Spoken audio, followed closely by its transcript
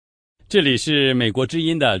这里是美国之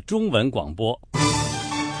音的中文广播。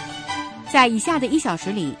在以下的1小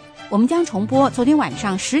时里，我们将重播昨天晚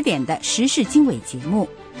上10点的时事经纬节目。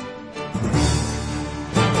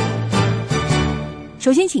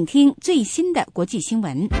首先请听最新的国际新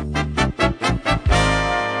闻。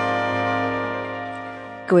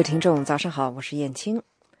各位听众早上好，我是燕青。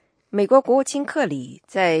美国国务卿克里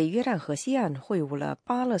在约旦河西岸会晤了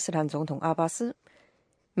巴勒斯坦总统阿巴斯，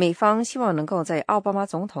美方希望能够在奥巴马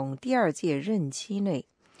总统第2届任期内，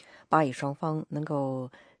巴以双方能够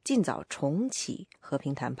尽早重启和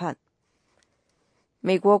平谈判。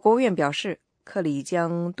美国国务院表示，克里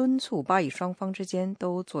将敦促巴以双方之间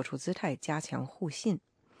都做出姿态，加强互信。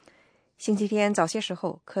星期天早些时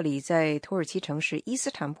候，克里在土耳其城市伊斯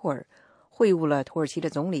坦布尔会晤了土耳其的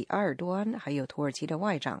总理埃尔多安，还有土耳其的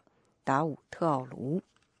外长达武特奥卢。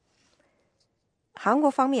韩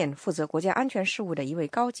国方面负责国家安全事务的一位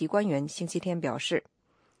高级官员星期天表示，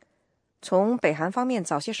从北韩方面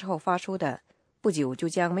早些时候发出的不久就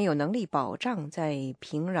将没有能力保障在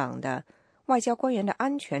平壤的外交官员的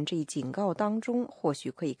安全这一警告当中，或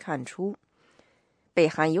许可以看出北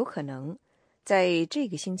韩有可能在这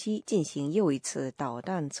个星期进行又一次导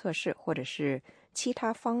弹测试，或者是其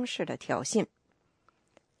他方式的挑衅。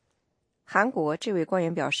韩国这位官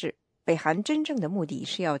员表示，北韩真正的目的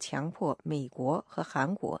是要强迫美国和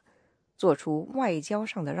韩国做出外交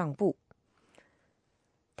上的让步。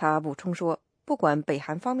他补充说，不管北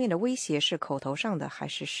韩方面的威胁是口头上的还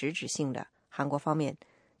是实质性的，韩国方面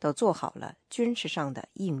都做好了军事上的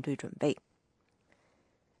应对准备。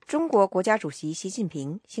中国国家主席习近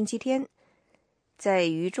平星期天在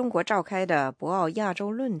于中国召开的博鳌亚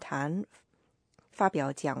洲论坛发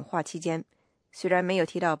表讲话期间，虽然没有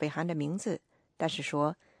提到北韩的名字，但是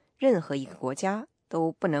说任何一个国家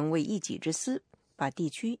都不能为一己之私把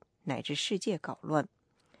地区乃至世界搞乱。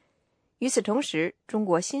与此同时，中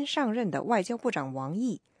国新上任的外交部长王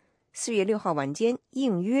毅4月6号晚间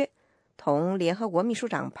应约同联合国秘书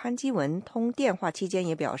长潘基文通电话期间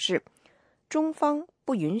也表示，中方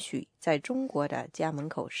不允许在中国的家门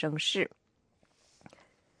口生事。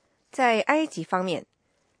在埃及方面，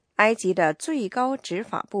埃及的最高执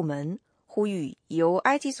法部门呼吁由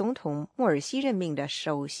埃及总统穆尔西任命的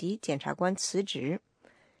首席检察官辞职。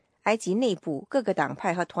埃及内部各个党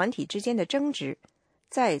派和团体之间的争执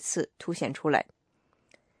再次凸显出来。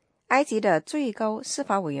埃及的最高司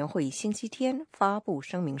法委员会星期天发布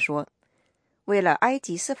声明说，为了埃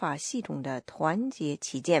及司法系统的团结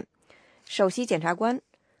起见，首席检察官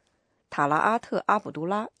塔拉阿特·阿卜杜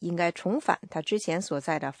拉应该重返他之前所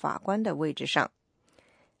在的法官的位置上。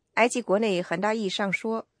埃及国内很大意义上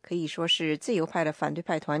说，可以说是自由派的反对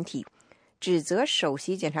派团体指责首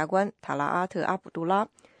席检察官塔拉阿特·阿卜杜拉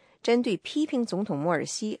针对批评总统穆尔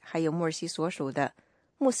西还有穆尔西所属的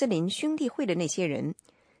穆斯林兄弟会的那些人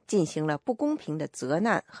进行了不公平的责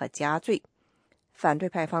难和加罪。反对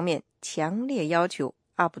派方面强烈要求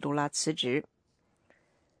阿卜杜拉辞职。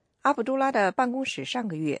阿卜杜拉的办公室上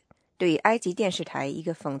个月对埃及电视台一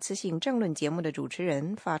个讽刺性政论节目的主持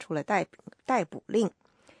人发出了逮捕令，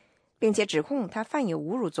并且指控他犯有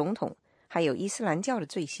侮辱总统还有伊斯兰教的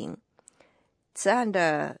罪行。此案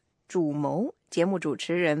的主谋节目主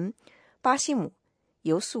持人巴西姆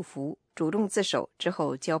由素福主动自首之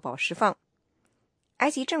后交保释放。埃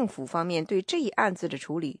及政府方面对这一案子的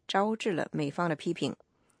处理招致了美方的批评。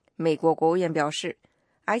美国国务院表示，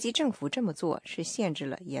埃及政府这么做是限制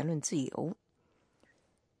了言论自由。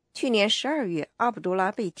去年12月，阿卜杜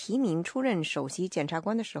拉被提名出任首席检察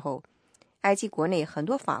官的时候，埃及国内很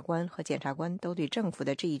多法官和检察官都对政府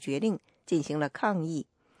的这一决定进行了抗议。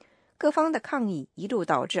各方的抗议一度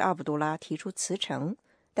导致阿卜杜拉提出辞呈，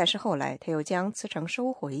但是后来他又将辞呈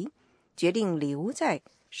收回，决定留在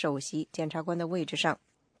首席检察官的位置上。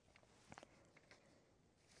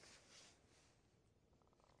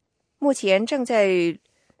目前正在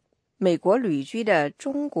美国旅居的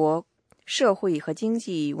中国社会和经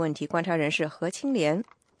济问题观察人士何清莲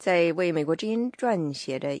在为美国之音撰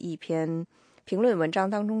写的一篇评论文章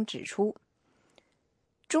当中指出，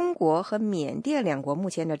中国和缅甸两国目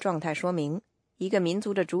前的状态说明，一个民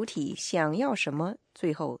族的主体想要什么，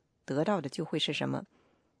最后得到的就会是什么，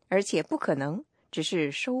而且不可能只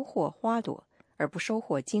是收获花朵而不收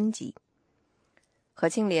获荆棘。何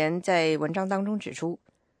清莲在文章当中指出，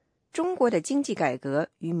中国的经济改革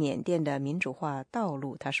与缅甸的民主化道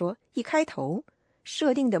路，他说一开头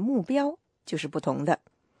设定的目标就是不同的。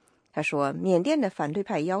他说，缅甸的反对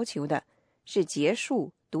派要求的是结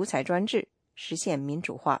束独裁专制，实现民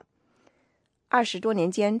主化。20多年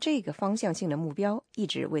间，这个方向性的目标一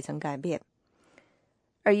直未曾改变。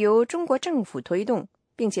而由中国政府推动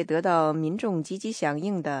并且得到民众积极响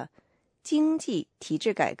应的经济体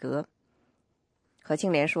制改革，何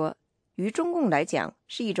庆莲说，于中共来讲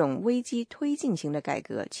是一种危机推进型的改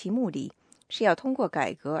革，其目的是要通过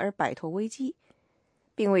改革而摆脱危机，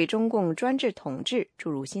并为中共专制统治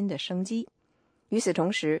注入新的生机。与此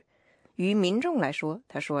同时，于民众来说，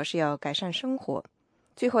他说是要改善生活。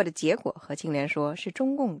最后的结果，何庆莲说是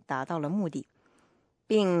中共达到了目的，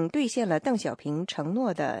并兑现了邓小平承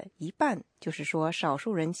诺的一半，就是说少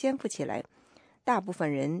数人先富起来，大部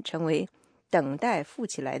分人成为等待富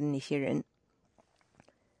起来的那些人。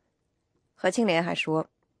何庆莲还说，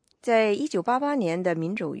在1988年的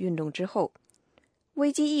民主运动之后，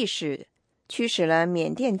危机意识驱使了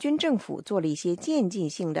缅甸军政府做了一些渐进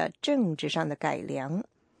性的政治上的改良。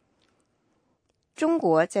中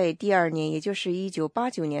国在第二年，也就是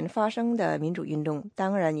1989年发生的民主运动，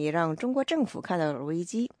当然也让中国政府看到了危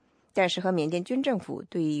机，但是和缅甸军政府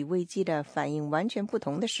对危机的反应完全不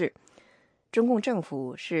同的是，中共政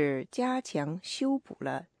府是加强修补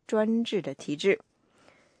了专制的体制。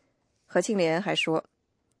何庆莲还说，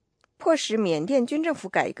迫使缅甸军政府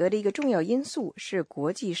改革的一个重要因素是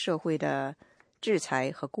国际社会的制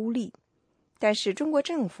裁和孤立，但是中国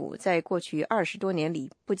政府在过去20多年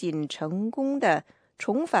里，不仅成功地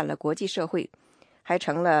重返了国际社会，还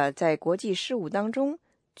成了在国际事务当中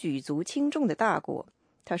举足轻重的大国。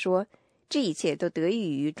他说，这一切都得益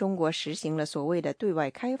于中国实行了所谓的对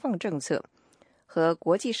外开放政策，和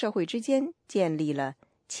国际社会之间建立了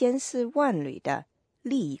千丝万缕的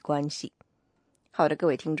利益关系。好的，各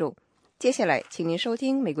位听众，接下来请您收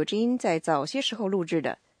听美国之音在早些时候录制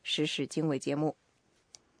的时事经纬节目。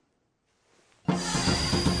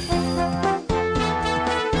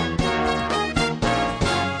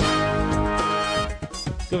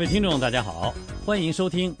各位听众大家好，欢迎收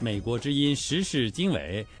听美国之音时事经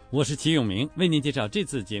纬，我是齐永明，为您介绍这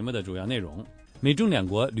次节目的主要内容。美中两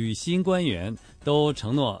国履新官员都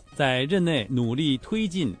承诺在任内努力推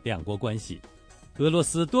进两国关系。俄罗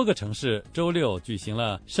斯多个城市周六举行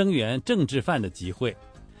了声援政治犯的集会，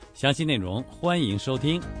详细内容欢迎收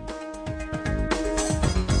听。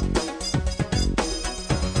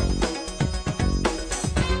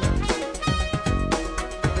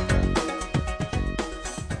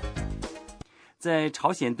在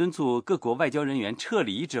朝鲜敦促各国外交人员撤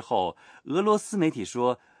离之后，俄罗斯媒体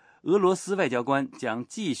说，俄罗斯外交官将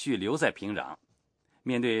继续留在平壤。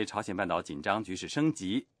面对朝鲜半岛紧张局势升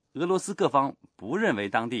级，俄罗斯各方不认为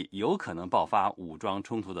当地有可能爆发武装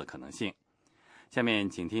冲突的可能性。下面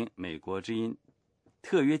请听美国之音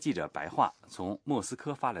特约记者白桦从莫斯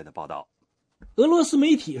科发来的报道。俄罗斯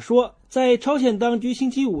媒体说，在朝鲜当局星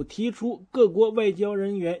期五提出各国外交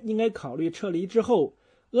人员应该考虑撤离之后，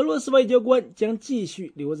俄罗斯外交官将继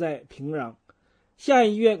续留在平壤。下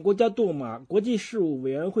议院国家杜马国际事务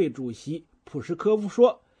委员会主席普什科夫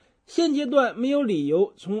说，现阶段没有理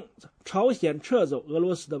由从朝鲜撤走俄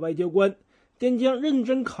罗斯的外交官，但将认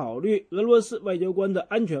真考虑俄罗斯外交官的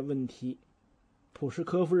安全问题。普什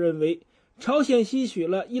科夫认为，朝鲜吸取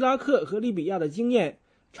了伊拉克和利比亚的经验，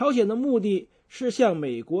朝鲜的目的是向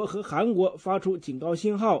美国和韩国发出警告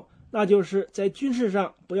信号，那就是在军事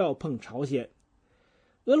上不要碰朝鲜。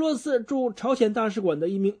俄罗斯驻朝鲜大使馆的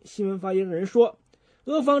一名新闻发言人说，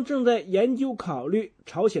俄方正在研究考虑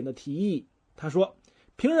朝鲜的提议。他说，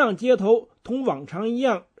平壤街头同往常一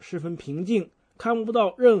样十分平静，看不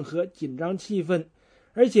到任何紧张气氛，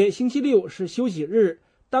而且星期六是休息日，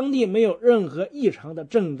当地没有任何异常的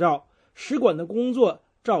征兆，使馆的工作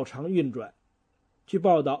照常运转。据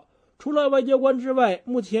报道，除了外交官之外，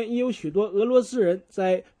目前也有许多俄罗斯人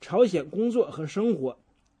在朝鲜工作和生活。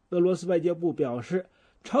俄罗斯外交部表示，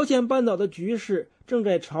朝鲜半岛的局势正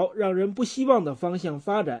在朝让人不希望的方向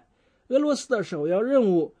发展，俄罗斯的首要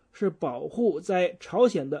任务是保护在朝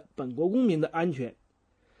鲜的本国公民的安全。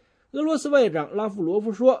俄罗斯外长拉夫罗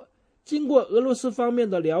夫说，经过俄罗斯方面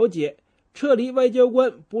的了解，撤离外交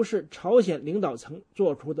官不是朝鲜领导层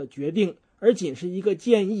做出的决定，而仅是一个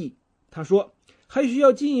建议。他说，还需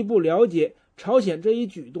要进一步了解朝鲜这一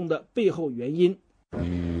举动的背后原因。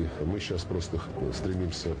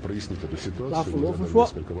拉夫罗夫说，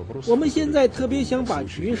我们现在特别想把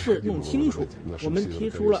局势弄清楚，我们提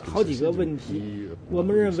出了好几个问题。我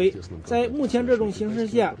们认为在目前这种形势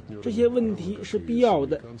下，这些问题是必要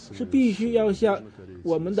的，是必须要向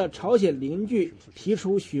我们的朝鲜邻居提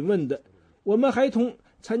出询问的。我们还同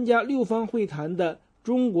参加6方会谈的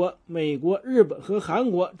中国、美国、日本和韩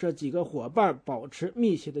国这几个伙伴保持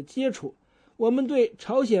密切的接触。我们对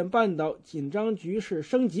朝鲜半岛紧张局势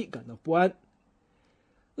升级感到不安。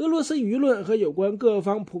俄罗斯舆论和有关各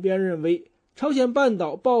方普遍认为，朝鲜半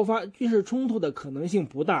岛爆发军事冲突的可能性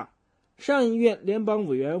不大。上议院联邦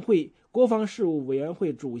委员会国防事务委员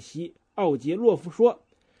会主席奥杰洛夫说，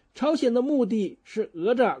朝鲜的目的是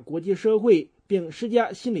讹诈国际社会，并施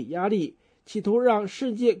加心理压力，企图让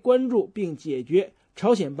世界关注并解决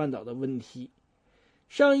朝鲜半岛的问题。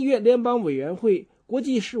上议院联邦委员会国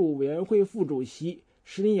际事务委员会副主席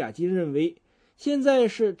石林雅金认为，现在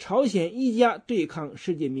是朝鲜一家对抗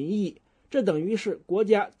世界民意，这等于是国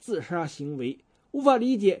家自杀行为，无法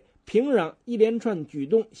理解平壤一连串举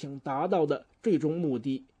动想达到的最终目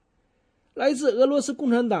的。来自俄罗斯共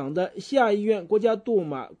产党的下议院国家杜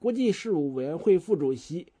马国际事务委员会副主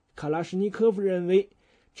席卡拉什尼科夫认为，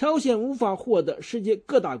朝鲜无法获得世界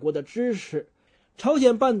各大国的支持，朝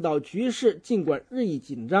鲜半岛局势尽管日益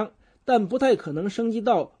紧张，但不太可能升级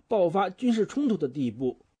到爆发军事冲突的地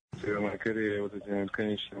步。卡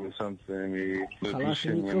拉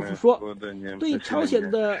什尼科夫说，对朝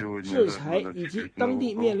鲜的制裁以及当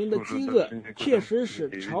地面临的饥饿确实使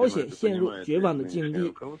朝鲜陷入绝望的境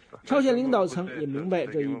地，朝鲜领导层也明白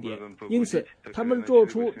这一点，因此他们做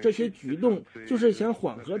出这些举动就是想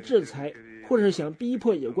缓和制裁，或者是想逼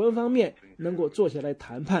迫有关方面能够坐下来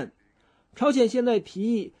谈判。朝鲜现在提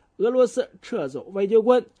议俄罗斯撤走外交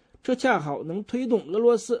官，这恰好能推动俄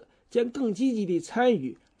罗斯将更积极地参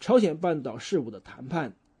与朝鲜半岛事务的谈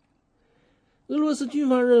判。俄罗斯军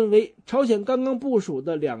方认为，朝鲜刚刚部署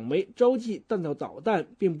的2枚洲际弹道导弹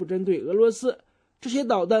并不针对俄罗斯，这些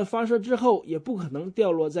导弹发射之后也不可能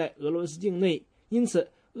掉落在俄罗斯境内，因此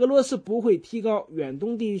俄罗斯不会提高远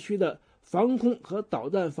东地区的防空和导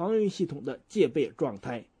弹防御系统的戒备状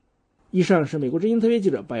态。以上是美国之音特别记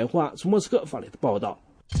者白桦从莫斯科发来的报道。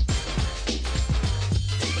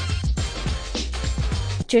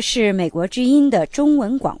这是美国之音的中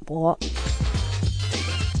文广播。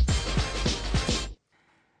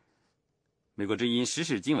美国之音时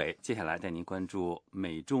事经纬，接下来带您关注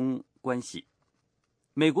美中关系。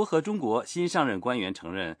美国和中国新上任官员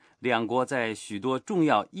承认，两国在许多重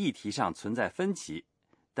要议题上存在分歧，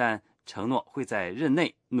但承诺会在任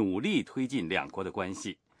内努力推进两国的关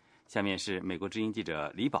系。下面是美国之音记者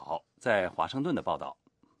李宝在华盛顿的报道。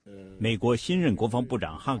美国新任国防部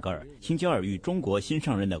长哈格尔星期二与中国新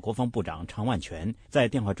上任的国防部长常万全在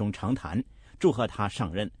电话中长谈，祝贺他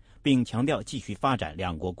上任，并强调继续发展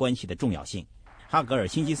两国关系的重要性。哈格尔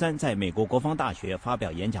星期三在美国国防大学发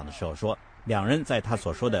表演讲的时候说，两人在他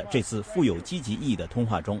所说的这次富有积极意义的通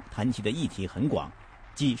话中谈及的议题很广，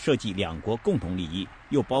既涉及两国共同利益，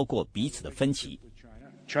又包括彼此的分歧。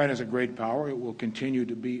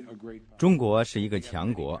中国是一个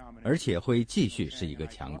强国，而且会继续是一个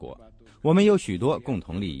强国。我们有许多共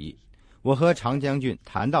同利益，我和常将军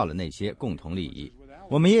谈到了那些共同利益。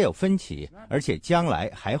我们也有分歧，而且将来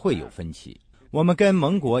还会有分歧。我们跟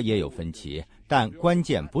盟国也有分歧，但关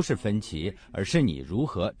键不是分歧，而是你如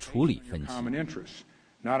何处理分歧。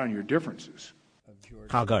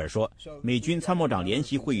哈格尔说，美军参谋长联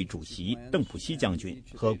席会议主席邓普西将军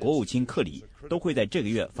和国务卿克里都会在这个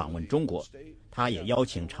月访问中国。他也邀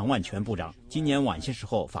请常万全部长今年晚些时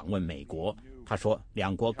候访问美国。他说，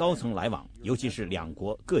两国高层来往，尤其是两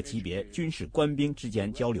国各级别军事官兵之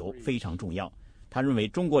间交流非常重要。他认为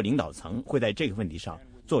中国领导层会在这个问题上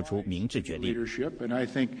做出明智决定。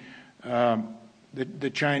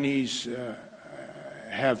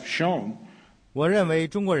我认为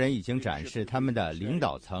中国人已经展示他们的领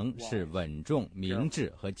导层是稳重、明智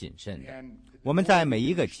和谨慎的。我们在每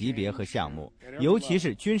一个级别和项目，尤其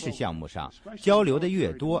是军事项目上，交流的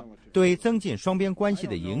越多，对增进双边关系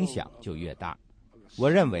的影响就越大。我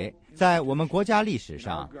认为，在我们国家历史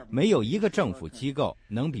上，没有一个政府机构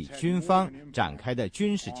能比军方展开的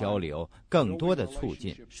军事交流更多地促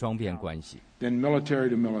进双边关系。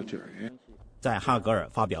在哈格尔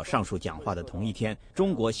发表上述讲话的同一天，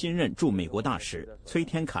中国新任驻美国大使崔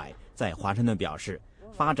天凯在华盛顿表示，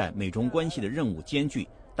发展美中关系的任务艰巨，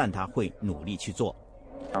但他会努力去做。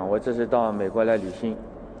我这次到美国来旅行，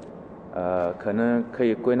可能可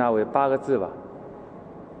以归纳为8个字吧。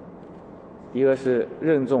一个是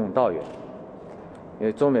任重道远，因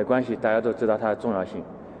为中美关系大家都知道它的重要性，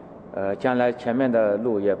将来前面的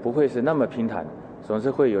路也不会是那么平坦的，总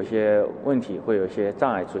是会有些问题，会有些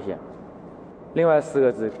障碍出现。另外4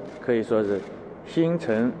个字可以说是心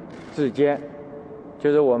诚志坚，就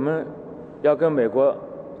是我们要跟美国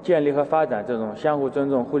建立和发展这种相互尊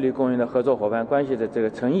重、互利共赢的合作伙伴关系的这个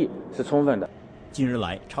诚意是充分的。近日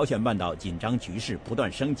来，朝鲜半岛紧张局势不断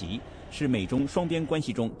升级，是美中双边关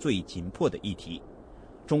系中最紧迫的议题。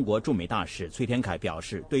中国驻美大使崔天凯表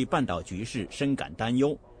示，对半岛局势深感担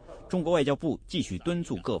忧。中国外交部继续敦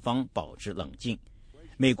促各方保持冷静。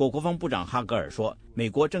美国国防部长哈格尔说，美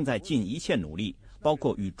国正在尽一切努力，包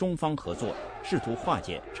括与中方合作，试图化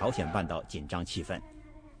解朝鲜半岛紧张气氛。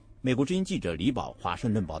美国之音记者李宝华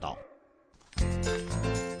盛顿报道。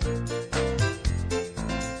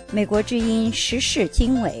美国之音时事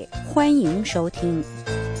经纬，欢迎收听。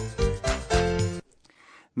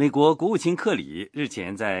美国国务卿克里日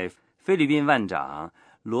前在菲律宾万长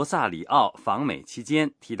罗萨里奥访美期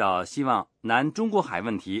间提到，希望南中国海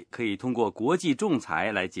问题可以通过国际仲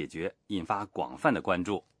裁来解决，引发广泛的关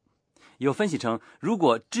注。有分析称，如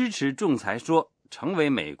果支持仲裁说成为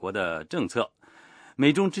美国的政策，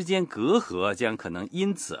美中之间隔阂将可能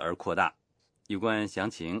因此而扩大。有关详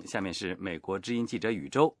情，下面是美国之音记者宇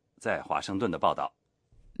宙在华盛顿的报道。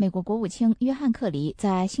美国国务卿约翰·克里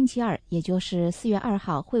在星期二，也就是4月2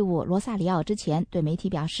号会晤罗萨里奥之前，对媒体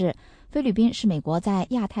表示，菲律宾是美国在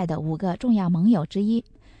亚太的5个重要盟友之一。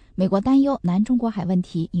美国担忧南中国海问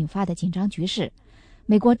题引发的紧张局势，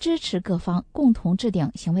美国支持各方共同制定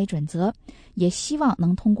行为准则，也希望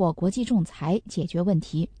能通过国际仲裁解决问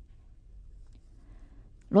题。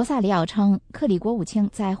罗萨里奥称，克里国务卿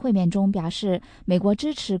在会面中表示，美国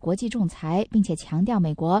支持国际仲裁，并且强调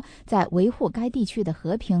美国在维护该地区的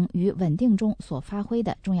和平与稳定中所发挥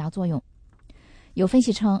的重要作用。有分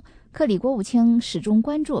析称，克里国务卿始终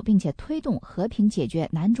关注并且推动和平解决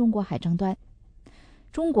南中国海争端。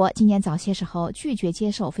中国今年早些时候拒绝接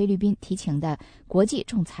受菲律宾提请的国际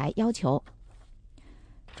仲裁要求。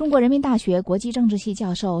中国人民大学国际政治系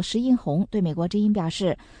教授石英红对美国之音表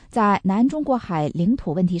示，在南中国海领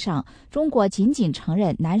土问题上，中国仅仅承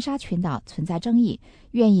认南沙群岛存在争议，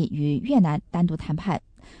愿意与越南单独谈判。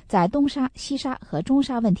在东沙、西沙和中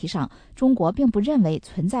沙问题上，中国并不认为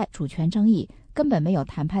存在主权争议，根本没有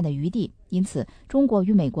谈判的余地。因此，中国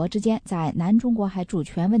与美国之间在南中国海主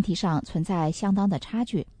权问题上存在相当的差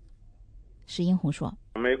距。石英红说，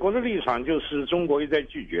美国的立场就是中国一再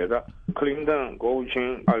拒绝的。克林顿国务卿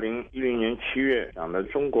2010年7月讲的，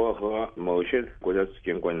中国和某些国家之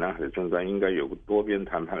间关于南海的争端应该有个多边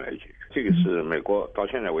谈判来解决，这个是美国到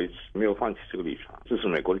现在为止没有放弃这个立场，这是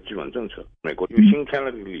美国的基本政策。美国又新添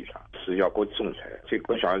了这个立场，是要国际仲裁，这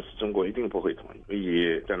个小孩子中国一定不会同意，所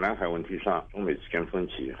以在南海问题上，中美之间分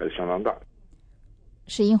歧还是相当大。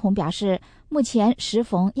石英红表示，目前时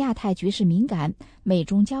逢亚太局势敏感，美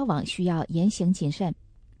中交往需要言行谨慎。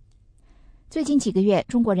最近几个月，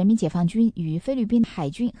中国人民解放军与菲律宾海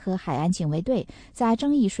军和海岸警卫队在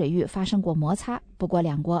争议水域发生过摩擦，不过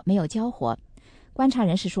两国没有交火。观察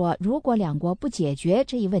人士说，如果两国不解决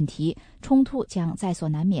这一问题，冲突将在所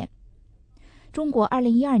难免。中国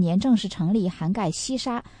2012年正式成立涵盖西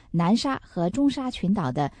沙、南沙和中沙群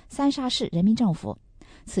岛的三沙市人民政府。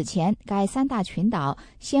此前，该3大群岛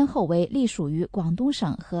先后为隶属于广东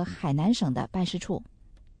省和海南省的办事处。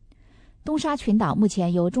东沙群岛目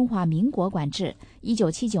前由中华民国管制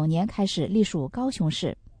，1979年开始隶属高雄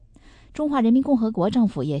市。中华人民共和国政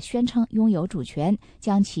府也宣称拥有主权，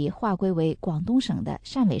将其划归为广东省的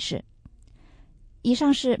汕尾市。以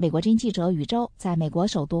上是美国之音记者宇宙在美国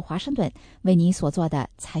首都华盛顿为您所做的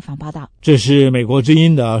采访报道。这是美国之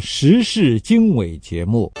音的时事经纬节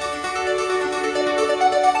目。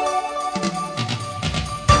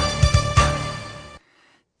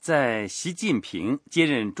在习近平接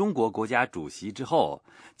任中国国家主席之后，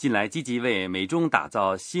近来积极为美中打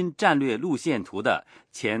造新战略路线图的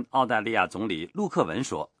前澳大利亚总理陆克文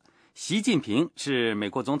说，习近平是美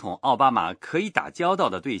国总统奥巴马可以打交道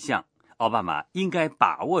的对象，奥巴马应该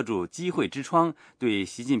把握住机会之窗，对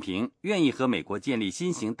习近平愿意和美国建立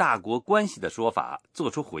新型大国关系的说法做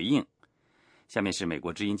出回应。下面是美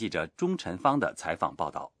国之音记者钟晨芳的采访报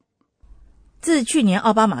道。自去年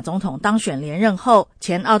奥巴马总统当选连任后，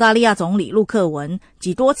前澳大利亚总理陆克文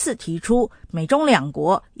几多次提出美中两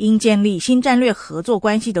国应建立新战略合作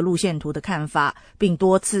关系的路线图的看法，并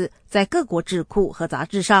多次在各国智库和杂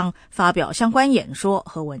志上发表相关演说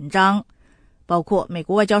和文章。包括美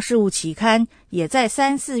国外交事务期刊也在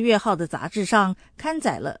3、4月号的杂志上刊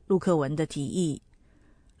载了陆克文的提议。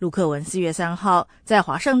陆克文4月3号在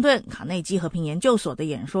华盛顿卡内基和平研究所的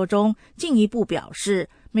演说中进一步表示，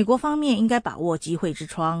美国方面应该把握机会之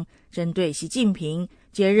窗，针对习近平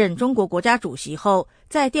接任中国国家主席后，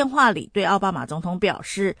在电话里对奥巴马总统表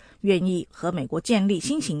示愿意和美国建立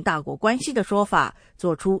新型大国关系的说法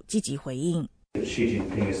做出积极回应。习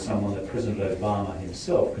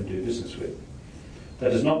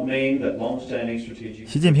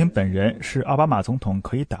近平本人是奥巴马总统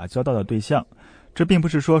可以打交道的对象，这并不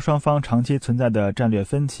是说双方长期存在的战略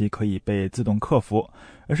分歧可以被自动克服，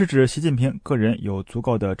而是指习近平个人有足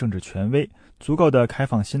够的政治权威、足够的开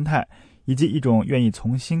放心态，以及一种愿意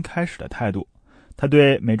从新开始的态度。他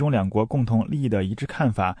对美中两国共同利益的一致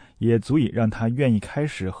看法，也足以让他愿意开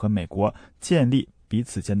始和美国建立彼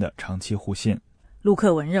此间的长期互信。陆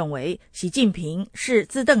克文认为，习近平是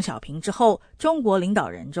自邓小平之后中国领导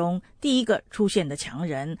人中第一个出现的强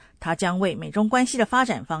人，他将为美中关系的发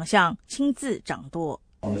展方向亲自掌舵。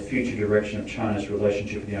on the future direction of China's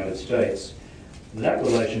relationship with the United States. That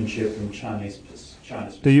relationship from China's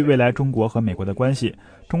对于未来中国和美国的关系，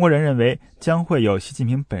中国人认为将会由习近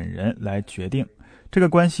平本人来决定。这个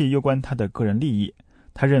关系攸关他的个人利益。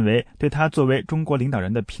他认为对他作为中国领导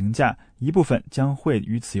人的评价一部分将会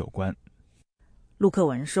与此有关。陆克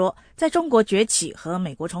文说，在中国崛起和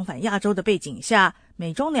美国重返亚洲的背景下，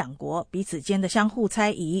美中两国彼此间的相互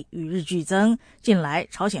猜疑与日俱增。近来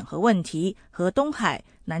朝鲜核问题和东海、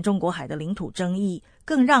南中国海的领土争议，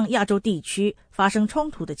更让亚洲地区发生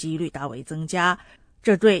冲突的几率大为增加，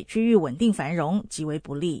这对区域稳定繁荣极为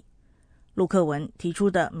不利。陆克文提出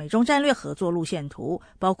的美中战略合作路线图，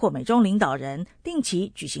包括美中领导人定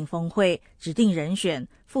期举行峰会，指定人选，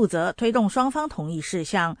负责推动双方同意事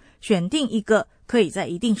项，选定一个可以在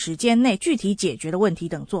一定时间内具体解决的问题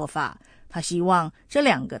等做法。他希望这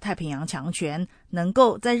两个太平洋强权能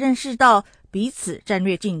够在认识到彼此战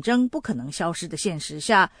略竞争不可能消失的现实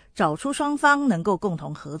下，找出双方能够共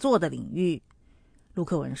同合作的领域。陆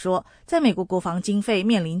克文说，在美国国防经费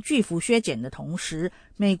面临巨幅削减的同时，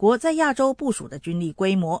美国在亚洲部署的军力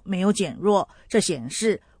规模没有减弱，这显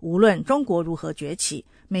示无论中国如何崛起，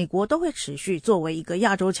美国都会持续作为一个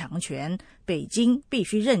亚洲强权。北京必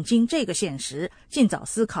须认清这个现实，尽早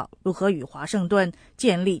思考如何与华盛顿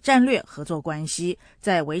建立战略合作关系，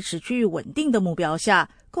在维持区域稳定的目标下，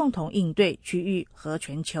共同应对区域和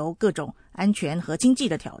全球各种安全和经济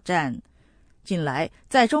的挑战。近来，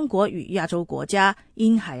在中国与亚洲国家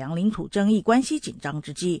因海洋领土争议关系紧张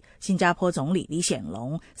之际，新加坡总理李显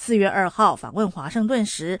龙4月2号访问华盛顿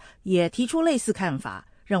时，也提出类似看法，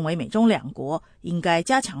认为美中两国应该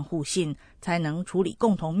加强互信，才能处理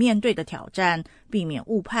共同面对的挑战，避免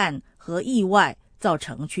误判和意外造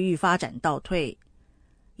成区域发展倒退。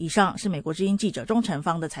以上是美国之音记者钟晨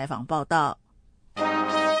芳的采访报道。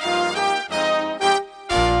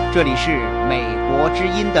这里是美国之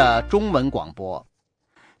音的中文广播。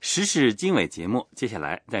时事经纬节目，接下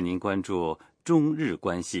来带您关注中日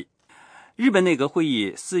关系。日本内阁会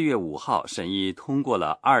议4月5号审议通过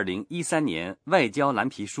了2013年外交蓝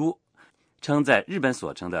皮书，称在日本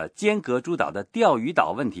所称的尖阁诸岛的钓鱼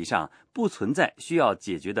岛问题上不存在需要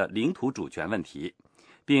解决的领土主权问题，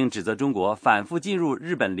并指责中国反复进入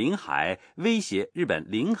日本领海，威胁日本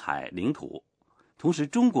领海领土。同时，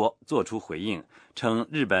中国作出回应，称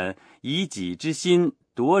日本以己之心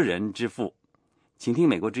夺人之腹。请听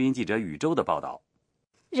美国之音记者宇宙的报道。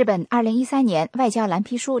日本2013年外交蓝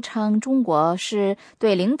皮书称中国是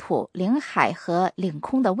对领土、领海和领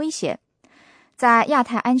空的威胁。在亚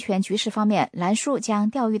太安全局势方面，蓝书将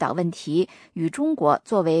钓鱼岛问题与中国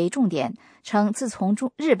作为重点，称自从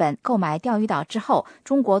日本购买钓鱼岛之后，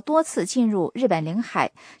中国多次进入日本领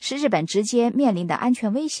海，是日本直接面临的安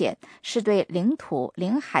全威胁，是对领土、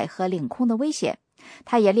领海和领空的威胁。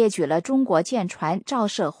他也列举了中国舰船照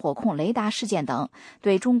射火控雷达事件等，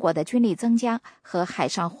对中国的军力增加和海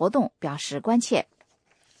上活动表示关切。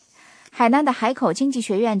海南的海口经济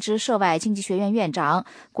学院之涉外经济学院院长、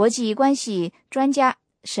国际关系专家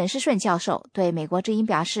沈世顺教授对美国之音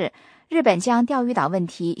表示，日本将钓鱼岛问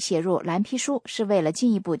题写入蓝皮书是为了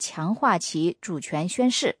进一步强化其主权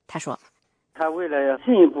宣示。他说，他为了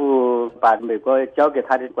进一步把美国交给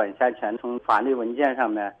他的管辖权从法律文件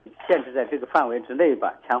上面限制在这个范围之内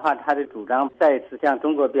吧，强化他的主张，再一次向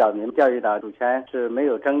中国表明钓鱼岛主权是没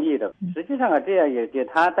有争议的。实际上这样也给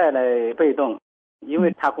他带来被动，因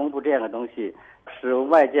为他公布这样的东西，使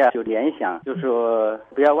外界就联想，就说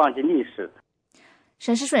不要忘记历史。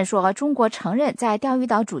沈世顺说，中国承认在钓鱼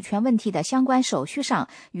岛主权问题的相关手续上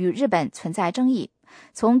与日本存在争议。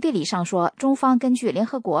从地理上说，中方根据联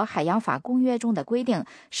合国海洋法公约中的规定，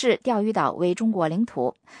视钓鱼岛为中国领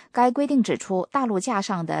土。该规定指出，大陆架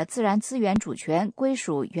上的自然资源主权归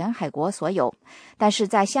属沿海国所有，但是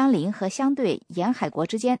在相邻和相对沿海国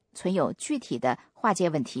之间存有具体的划界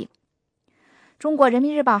问题。中国人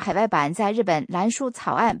民日报海外版在日本蓝书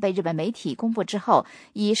草案被日本媒体公布之后，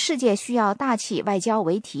以世界需要大气外交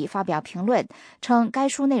为题发表评论，称该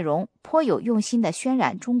书内容颇有用心地渲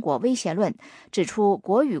染中国威胁论，指出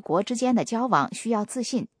国与国之间的交往需要自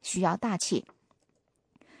信，需要大气。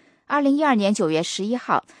2012年9月11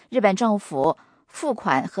号，日本政府付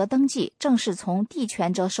款和登记，正式从地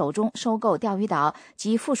权者手中收购钓鱼岛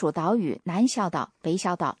及附属岛屿南小岛、北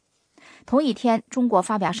小岛。同一天，中国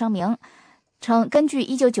发表声明称，根据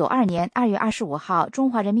1992年2月25号《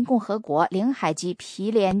中华人民共和国领海及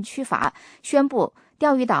毗连区法》宣布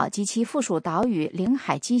钓鱼岛及其附属岛屿领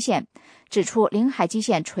海基线，指出领海基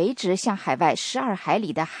线垂直向海外12海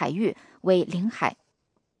里的海域为领海。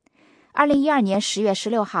2012年10月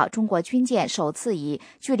16号，中国军舰首次以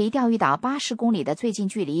距离钓鱼岛80公里的最近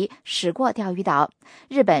距离驶过钓鱼岛，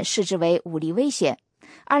日本视之为武力威胁。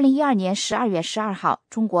2012年12月12号，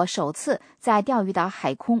中国首次在钓鱼岛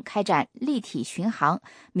海空开展立体巡航，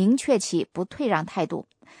明确其不退让态度。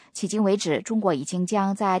迄今为止，中国已经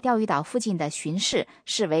将在钓鱼岛附近的巡视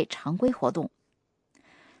视为常规活动。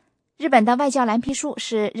日本的外交蓝皮书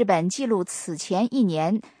是日本记录此前一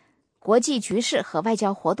年国际局势和外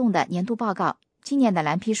交活动的年度报告。今年的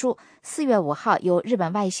蓝皮书4月5号由日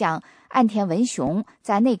本外相岸田文雄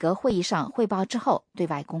在内阁会议上汇报之后对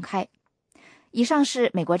外公开。以上是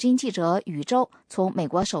美国之音记者宇宙从美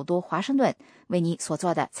国首都华盛顿为你所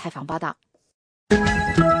做的采访报道。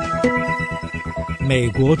美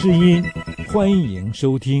国之音，欢迎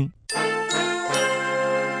收听。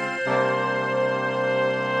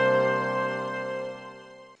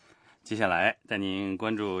接下来带您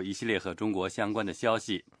关注一系列和中国相关的消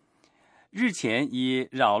息。日前以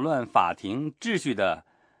扰乱法庭秩序的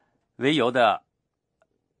为由的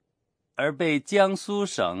而被江苏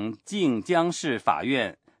省靖江市法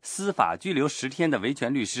院司法拘留10天的维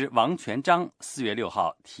权律师王全璋4月6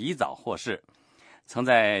号提早获释。曾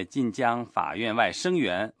在晋江法院外声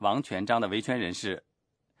援王全璋的维权人士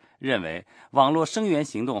认为，网络声援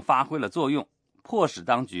行动发挥了作用，迫使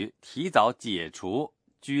当局提早解除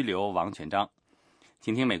拘留王全璋。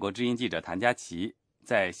请听美国之音记者谭佳琪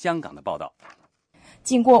在香港的报道。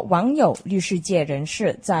经过网友、律师界人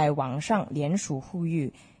士在网上联署呼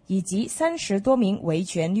吁，以及30多名维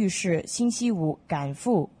权律师星期五赶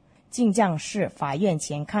赴晋江市法院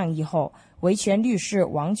前抗议后，维权律师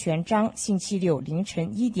王全璋星期六凌晨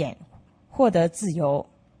1点获得自由。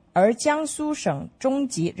而江苏省中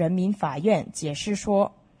级人民法院解释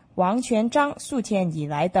说，王全璋数天以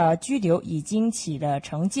来的拘留已经起了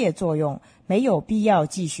惩戒作用，没有必要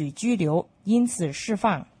继续拘留，因此释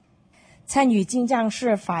放。参与晋江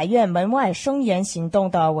市法院门外声援行动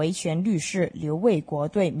的维权律师刘卫国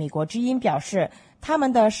对美国之音表示，他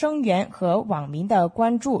们的声援和网民的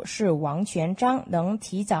关注是王全璋能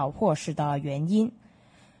提早获释的原因。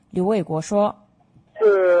刘卫国说，就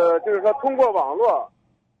是说通过网络，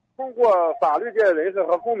通过法律界人士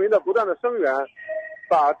和公民的不断的声援，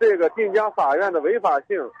把这个晋江法院的违法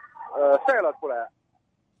性晒了出来，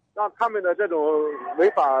让他们的这种违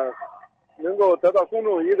法能够得到公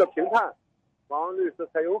众一个评判，王律师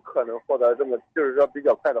才有可能获得就是说比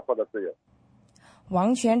较快的获得自由。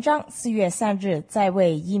王全璋4月3日在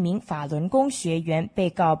为一名法轮功学员被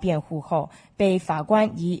告辩护后，被法官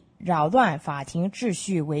以扰乱法庭秩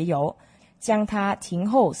序为由，将他停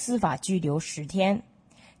后司法拘留10天。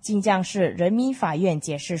晋江市人民法院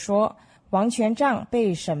解释说，王全璋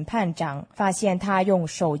被审判长发现他用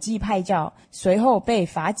手机拍照，随后被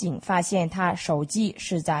法警发现他手机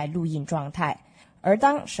是在录音状态。而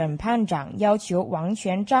当审判长要求王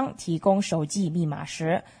全璋提供手机密码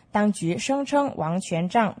时，当局声称王全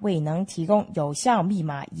璋未能提供有效密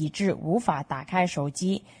码，以致无法打开手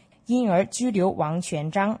机，因而拘留王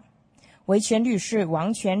全璋。维权律师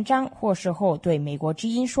王全璋获释后对美国之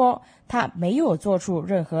音说，他没有做出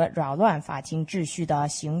任何扰乱法庭秩序的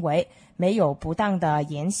行为，没有不当的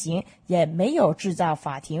言行，也没有制造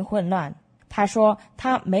法庭混乱。他说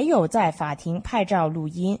他没有在法庭拍照录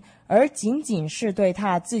音，而仅仅是对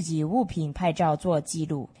他自己物品拍照做记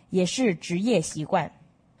录，也是职业习惯。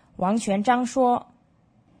王全璋说，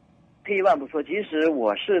退一万步说，即使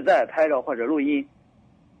我是在拍照或者录音，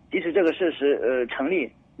即使这个事实成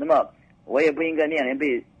立，那么我也不应该面临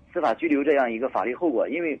被司法拘留这样一个法律后果，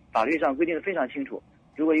因为法律上规定的非常清楚，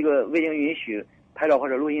如果一个未经允许拍照或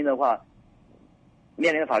者录音的话，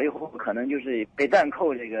面临的法律后果可能就是被暂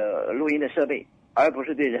扣这个录音的设备，而不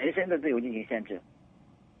是对人身的自由进行限制。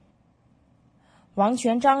王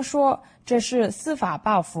全璋说，这是司法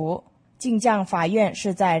报复，晋江法院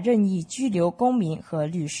是在任意拘留公民和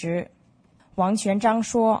律师。王全璋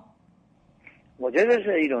说，我觉得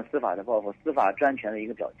是一种司法的报复，司法专权的一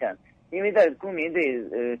个表现。因为在公民对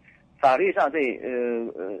法律上对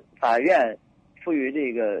法院赋予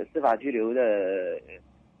这个司法拘留的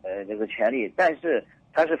这个权利，但是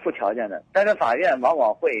它是附条件的，但是法院往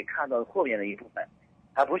往会看到后面的一部分，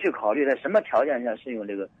他不去考虑在什么条件下适用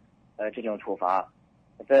这个这种处罚，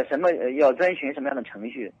在什么要遵循什么样的程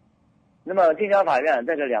序。那么晋江法院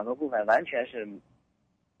在这2个部分完全是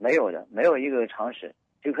没有的，没有一个常识，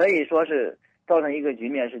就可以说是造成一个局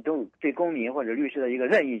面，是对公民或者律师的一个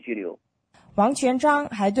任意拘留。王全璋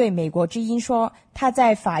还对美国之音说，他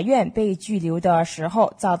在法院被拘留的时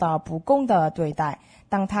候遭到不公的对待，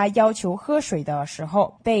当他要求喝水的时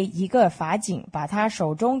候，被一个法警把他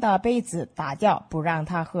手中的杯子打掉，不让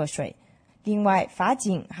他喝水。另外，法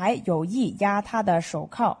警还有意压他的手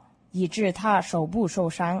铐，以致他手部受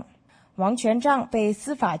伤。王全璋被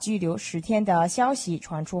司法拘留10天的消息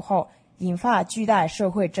传出后，引发巨大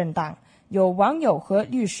社会震荡。有网友和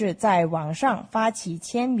律师在网上发起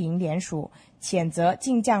签名联署，谴责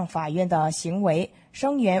进将法院的行为，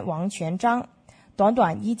声援王全璋。短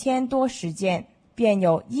短1天多时间，便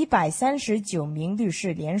有139名律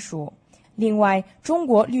师联署。另外，中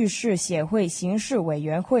国律师协会刑事委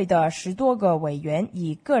员会的10多个委员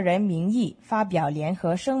以个人名义发表联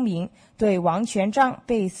合声明，对王全璋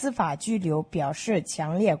被司法拘留表示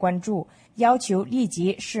强烈关注，要求立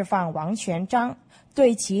即释放王全璋，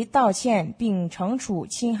对其道歉并惩处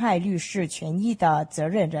侵害律师权益的责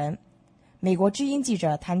任人。美国之音记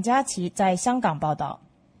者谭佳琪在香港报道。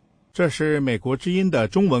这是美国之音的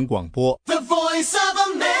中文广播。The Voice of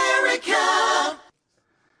America。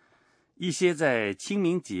一些在清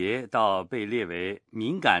明节到被列为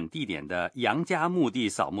敏感地点的杨家墓地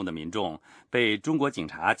扫墓的民众，被中国警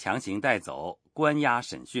察强行带走，关押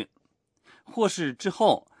审讯。获释之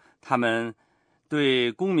后，他们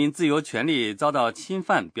对公民自由权利遭到侵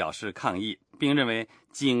犯表示抗议，并认为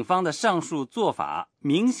警方的上述做法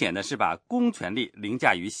明显的是把公权力凌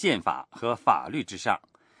驾于宪法和法律之上。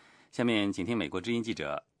下面请听美国之音记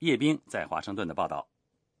者叶冰在华盛顿的报道。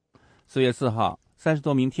4月4号，30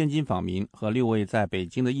多名天津访民和6位在北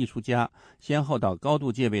京的艺术家先后到高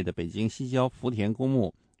度戒备的北京西郊福田公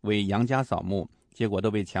墓为杨家扫墓，结果都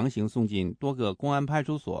被强行送进多个公安派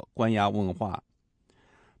出所关押问话。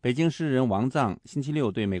北京诗人王藏星期六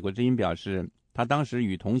对美国之音表示，他当时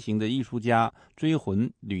与同行的艺术家追魂、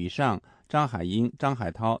吕尚、张海英、张海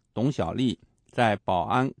涛、董小丽在保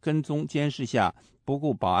安跟踪监视下，不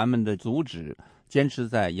顾保安们的阻止，坚持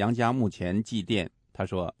在杨家墓前祭奠。他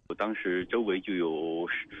说，当时周围就有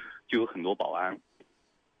很多保安，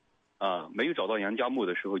没有找到杨家墓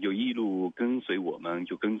的时候就一路跟随我们，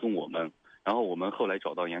就跟踪我们，然后我们后来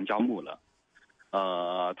找到杨家墓了，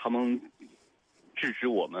他们制止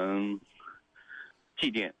我们祭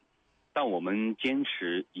奠，但我们坚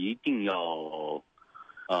持一定要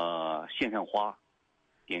献上花，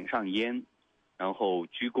点上烟，然后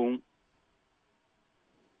鞠躬。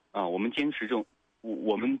我们坚持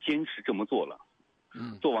这么做了。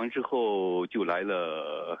做完之后就来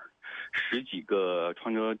了10几个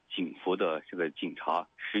穿着警服的这个警察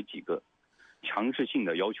，10几个，强制性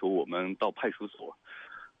的要求我们到派出所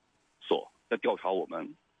要调查我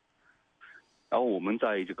们。然后我们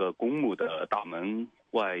在这个公墓的大门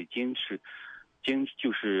外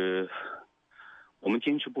就是我们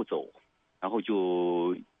坚持不走，然后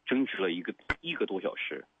就争执了一个多小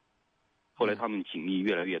时。后来他们警力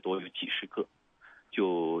越来越多，有几十个，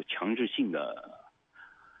就强制性的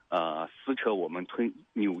撕扯我们，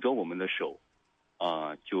扭着我们的手，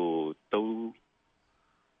就都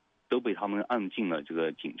被他们按进了这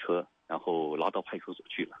个警车，然后拉到派出所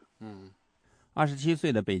去了。27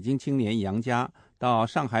岁的北京青年杨家到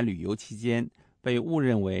上海旅游期间，被误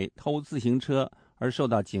认为偷自行车而受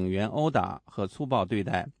到警员殴打和粗暴对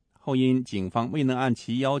待，后因警方未能按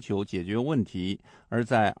其要求解决问题，而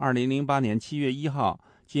在2008年7月1号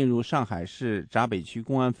进入上海市闸北区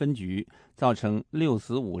公安分局，造成6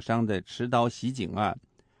死5伤的持刀袭警案，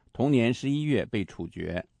同年11月被处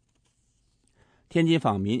决。天津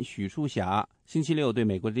访民许淑霞星期六对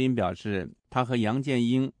美国之音表示，他和杨建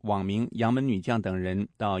英、网名杨门女将等人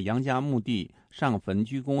到杨家墓地上坟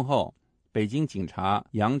鞠躬后，北京警察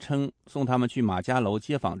杨称送他们去马家楼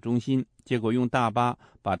接访中心，结果用大巴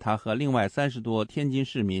把他和另外30多天津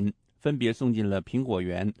市民分别送进了苹果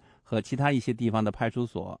园和其他一些地方的派出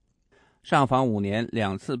所。上访5年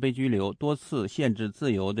2次被拘留，多次限制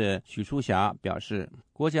自由的许淑霞表示，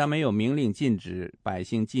国家没有明令禁止百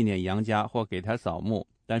姓纪念杨家或给他扫墓，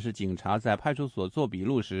但是警察在派出所做笔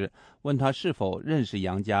录时问他是否认识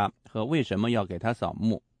杨家和为什么要给他扫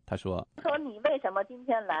墓。他说你为什么今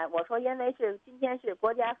天来？我说因为今天是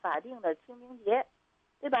国家法定的清明节，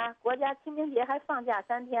对吧？国家清明节还放假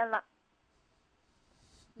3天了，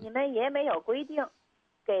你们也没有规定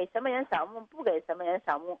给什么人扫墓，不给什么人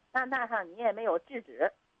扫墓，那上你也没有制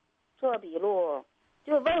止。做笔录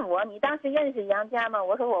就问我，你当时认识杨家吗？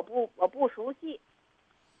我说我不熟悉，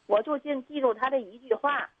我就记住他的一句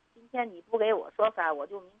话，今天你不给我说法，我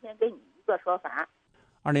就明天给你一个说法。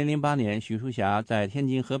2008年，许淑霞在天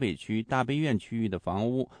津河北区大悲院区域的房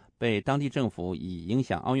屋被当地政府以影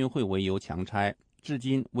响奥运会为由强拆，至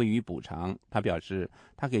今未予补偿。他表示，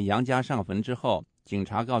他给杨家上坟之后，警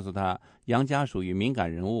察告诉他，杨家属于敏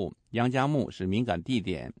感人物，杨家墓是敏感地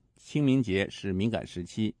点，清明节是敏感时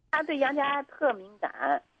期。他对杨家特敏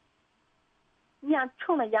感，你想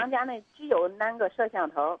冲着杨家那只有那个摄像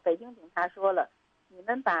头，北京警察说了，你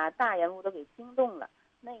们把大人物都给惊动了，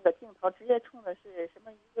那个镜头直接冲的是什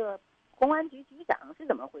么一个公安局局长，是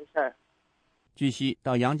怎么回事？据悉，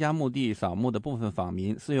到杨家墓地扫墓的部分访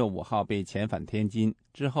民4月5号被遣返天津，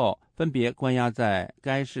之后分别关押在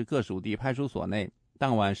该市各属地派出所内。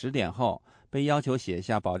当晚10点后，被要求写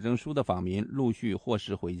下保证书的访民陆续获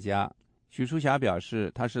释回家。许淑霞表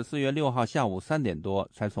示，他是4月6号下午3点多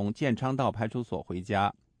才从建昌道派出所回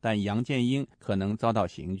家，但杨建英可能遭到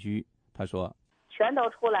刑拘。他说：“全都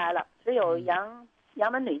出来了，只有杨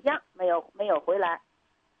门女将没有回来。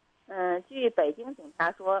据北京警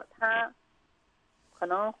察说，他可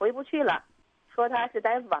能回不去了，说他是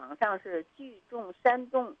在网上是聚众煽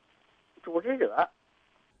动组织者。”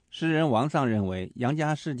诗人王丧认为，杨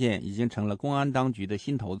家事件已经成了公安当局的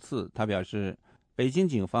心头刺。他表示，北京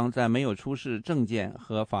警方在没有出示证件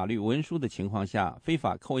和法律文书的情况下，非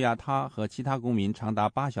法扣押他和其他公民长达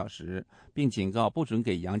8小时，并警告不准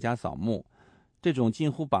给杨家扫墓。这种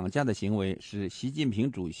近乎绑架的行为使习近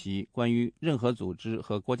平主席关于任何组织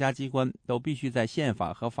和国家机关都必须在宪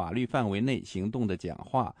法和法律范围内行动的讲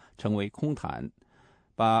话成为空谈，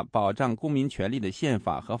把保障公民权利的宪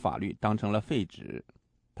法和法律当成了废纸。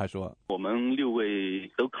他说：“我们6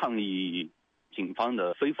位都抗议警方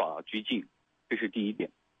的非法拘禁，这是第一点。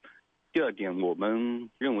第二点，我们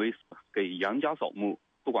认为给杨家扫墓，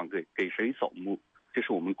不管给谁扫墓，这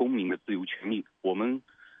是我们公民的自由权利。我们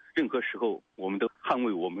任何时候我们都捍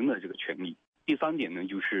卫我们的这个权利。第三点呢，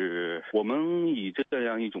就是我们以这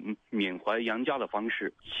样一种缅怀杨家的方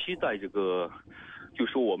式，期待这个，就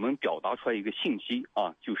是我们表达出来一个信息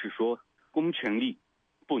啊，就是说公权力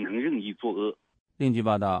不能任意作恶。”另据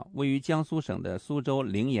报道，位于江苏省的苏州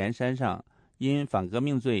灵岩山上，因反革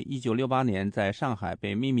命罪1968年在上海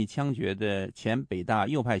被秘密枪决的前北大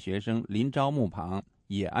右派学生林昭墓旁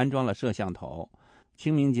也安装了摄像头。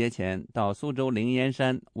清明节前到苏州灵岩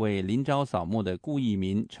山为林昭扫墓的顾义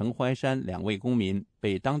民、陈怀山2位公民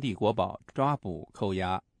被当地国保抓捕扣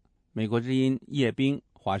押。美国之音叶冰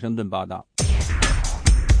华盛顿报道。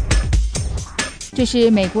这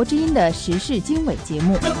是美国之音的时事经纬节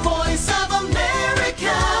目。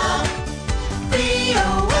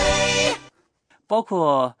包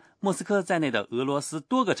括莫斯科在内的俄罗斯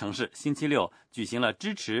多个城市星期六举行了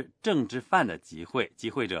支持政治犯的集会，集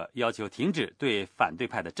会者要求停止对反对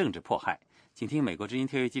派的政治迫害。请听美国之音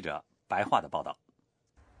特约记者白话的报道。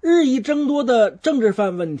日益增多的政治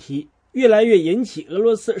犯问题越来越引起俄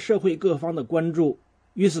罗斯社会各方的关注。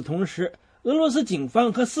与此同时，俄罗斯警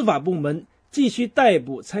方和司法部门继续逮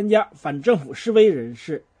捕参加反政府示威人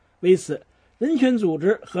士。为此，人权组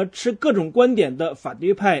织和持各种观点的反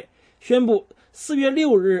对派宣布4月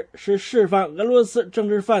6日是释放俄罗斯政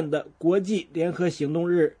治犯的国际联合行动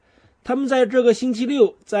日。他们在这个星期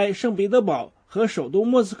六在圣彼得堡和首都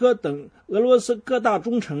莫斯科等俄罗斯各大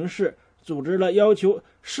中城市组织了要求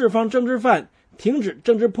释放政治犯、停止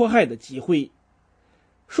政治迫害的集会。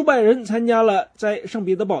数百人参加了在圣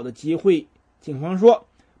彼得堡的集会。警方说，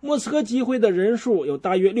莫斯科集会的人数有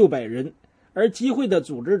大约600人，而集会的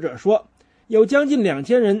组织者说，有将近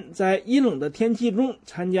2000人在阴冷的天气中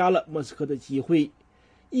参加了莫斯科的集会。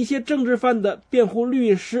一些政治犯的辩护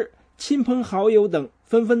律师、亲朋好友等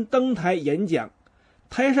纷纷登台演讲。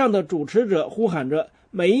台上的主持者呼喊着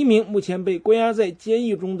每一名目前被关押在监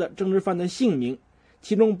狱中的政治犯的姓名，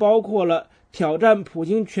其中包括了挑战普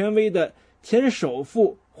京权威的前首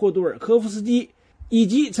富霍杜尔科夫斯基，以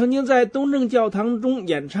及曾经在东正教堂中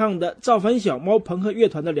演唱的造反小猫朋克乐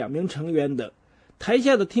团的2名成员等。台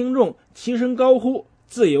下的听众齐声高呼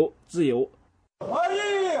自由自由。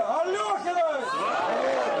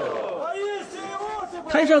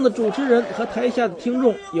台上的主持人和台下的听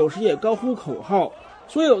众有时也高呼口号，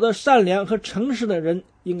所有的善良和诚实的人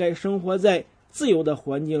应该生活在自由的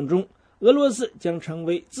环境中，俄罗斯将成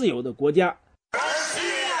为自由的国家。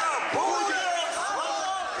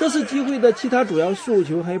这次集会的其他主要诉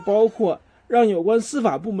求还包括让有关司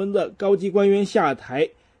法部门的高级官员下台。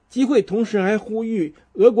集会同时还呼吁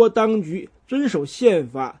俄国当局遵守宪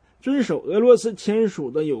法，遵守俄罗斯签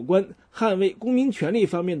署的有关捍卫公民权利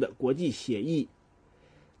方面的国际协议。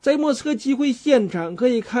在莫斯科集会现场可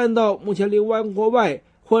以看到目前流亡国外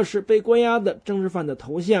或是被关押的政治犯的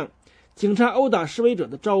头像，警察殴打示威者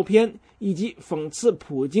的照片，以及讽刺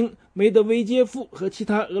普京、梅德韦杰夫和其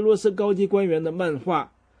他俄罗斯高级官员的漫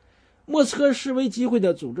画。莫斯科示威集会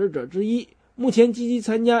的组织者之一，目前积极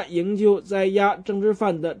参加营救在押政治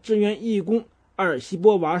犯的志愿义工阿尔西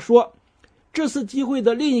波娃说，这次集会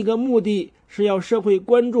的另一个目的是要社会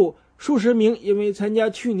关注数十名因为参加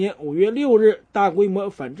去年5月6日大规模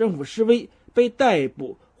反政府示威被逮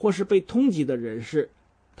捕或是被通缉的人士。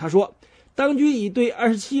他说，当局已对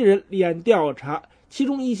27人立案调查，其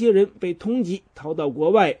中一些人被通缉逃到国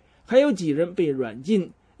外，还有几人被软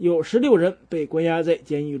禁，有16人被关押在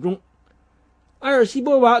监狱中。阿尔西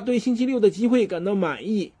波娃对星期六的集会感到满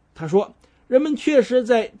意。他说，人们确实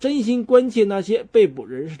在真心关切那些被捕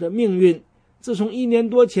人士的命运。自从1年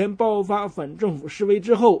多前爆发反政府示威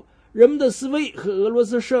之后，人们的思维和俄罗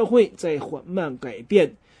斯社会在缓慢改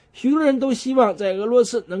变。许多人都希望在俄罗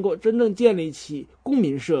斯能够真正建立起公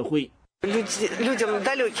民社会。阿尔西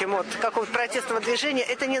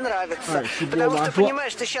波娃说，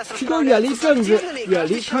许多远离政治、远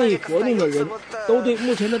离抗议活动的人都对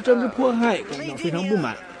目前的政治迫害感到非常不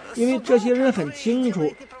满，因为这些人很清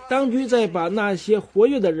楚，当局在把那些活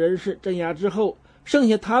跃的人士镇压之后，剩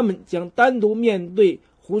下他们将单独面对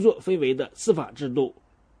胡作非为的司法制度。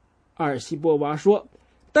阿尔西波娃说，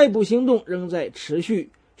逮捕行动仍在持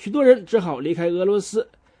续，许多人只好离开俄罗斯。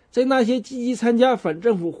在那些积极参加反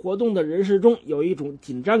政府活动的人士中有一种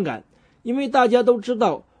紧张感，因为大家都知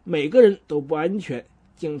道每个人都不安全，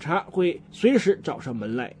警察会随时找上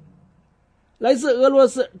门来。来自俄罗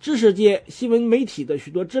斯知识界、新闻媒体的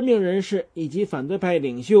许多知名人士以及反对派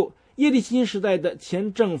领袖，叶利钦时代的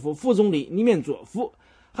前政府副总理尼面佐夫，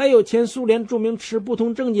还有前苏联著名持不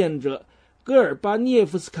同政见者戈尔巴涅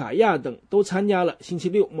夫斯卡娅等都参加了星期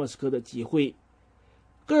六莫斯科的集会。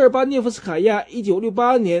戈尔巴涅夫斯卡娅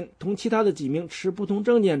1968年同其他的几名持不同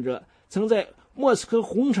政见者曾在莫斯科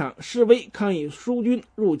红场示威抗议苏军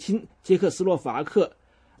入侵捷克斯洛伐克。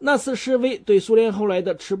那次示威对苏联后来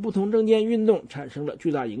的持不同政见运动产生了巨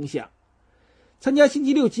大影响。参加星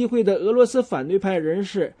期六集会的俄罗斯反对派人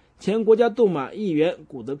士前国家杜马议员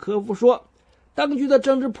古德科夫说，当局的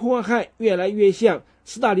政治迫害越来越像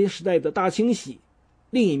斯大林时代的大清洗。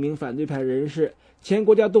另一名反对派人士前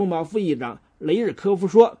国家杜马副议长雷日科夫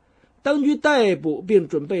说，当局逮捕并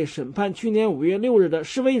准备审判去年5月6日的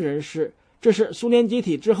示威人士，这是苏联解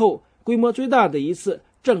体之后规模最大的一次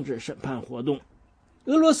政治审判活动。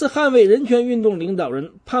俄罗斯捍卫人权运动领导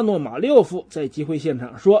人帕诺马廖夫在集会现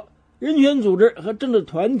场说，人权组织和政治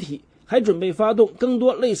团体还准备发动更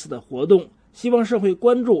多类似的活动，希望社会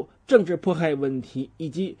关注政治迫害问题以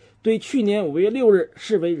及对去年5月6日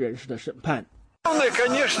示威人士的审判。帕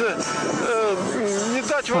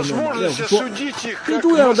诺马廖夫说，最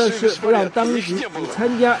重要的是不让当局以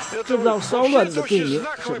参加制造骚乱的罪名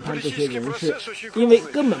审判这些人士，因为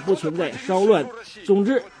根本不存在骚乱。总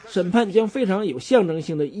之，审判将非常有象征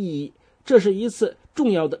性的意义，这是一次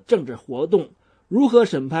重要的政治活动。如何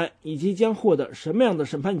审判以及将获得什么样的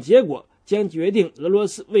审判结果，将决定俄罗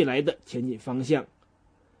斯未来的前进方向。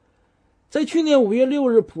在去年5月6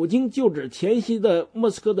日普京就职前夕的莫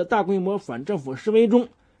斯科的大规模反政府示威中，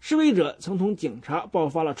示威者曾同警察爆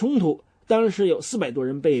发了冲突，当时有400多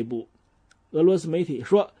人被捕。俄罗斯媒体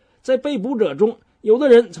说，在被捕者中，有的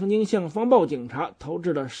人曾经向防暴警察投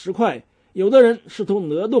掷了石块，有的人试图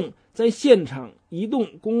挪动在现场移动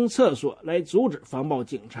公共厕所来阻止防暴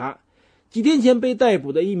警察。几天前被逮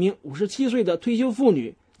捕的一名57岁的退休妇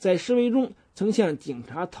女，在示威中曾向警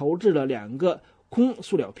察投掷了2个空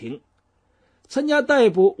塑料瓶。参加逮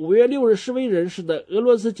捕5月6日示威人士的俄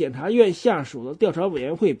罗斯检察院下属的调查委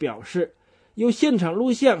员会表示，有现场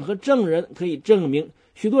录像和证人可以证明，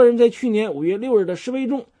许多人在去年5月6日的示威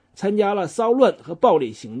中参加了骚乱和暴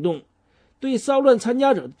力行动。对骚乱参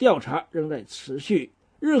加者的调查仍在持续，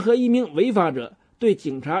任何一名违法者、对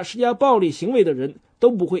警察施加暴力行为的人都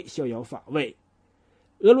不会逍遥法外。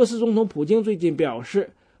俄罗斯总统普京最近表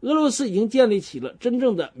示，俄罗斯已经建立起了真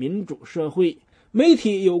正的民主社会。媒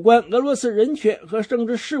体有关俄罗斯人权和政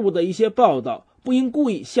治事务的一些报道不应故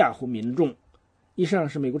意吓唬民众。以上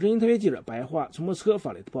是美国之音特约记者白桦从莫斯科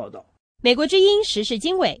发来的报道。美国之音时事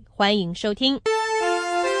经纬，欢迎收听。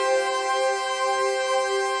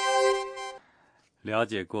了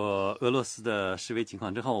解过俄罗斯的示威情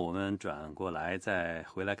况之后，我们转过来再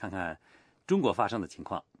回来看看中国发生的情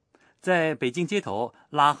况。在北京街头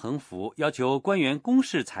拉横幅要求官员公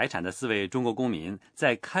示财产的4位中国公民，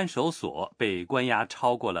在看守所被关押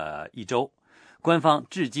超过了1周，官方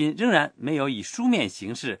至今仍然没有以书面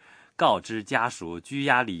形式告知家属拘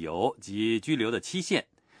押理由及拘留的期限。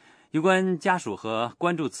有关家属和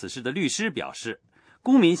关注此事的律师表示，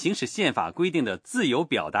公民行使宪法规定的自由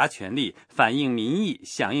表达权利，反映民意，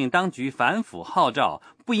响应当局反腐号召，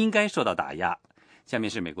不应该受到打压。下面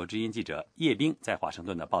是美国之音记者叶冰在华盛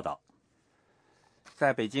顿的报道。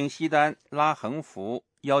在北京西单拉横幅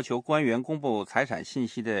要求官员公布财产信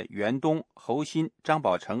息的袁东、侯鑫、张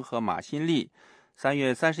宝成和马新立，3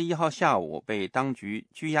月31号下午被当局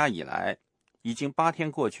拘押以来，已经8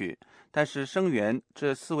天过去，但是声援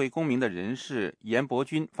这4位公民的人士严伯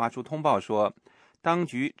钧发出通报说，当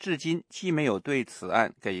局至今既没有对此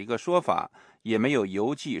案给一个说法，也没有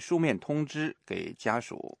邮寄书面通知给家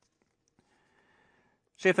属。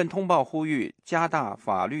这份通报呼吁加大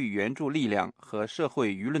法律援助力量和社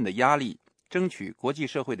会舆论的压力，争取国际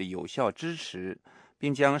社会的有效支持，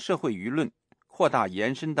并将社会舆论扩大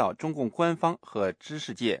延伸到中共官方和知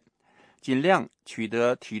识界，尽量取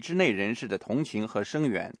得体制内人士的同情和声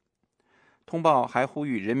援。通报还呼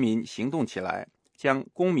吁人民行动起来，将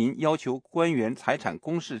公民要求官员财产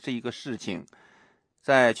公示这一个事情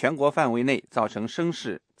在全国范围内造成声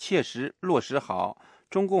势，切实落实好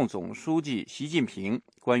中共总书记习近平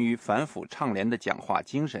关于反腐倡廉的讲话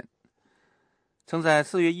精神。曾在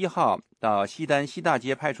4月1号到西单西大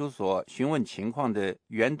街派出所询问情况的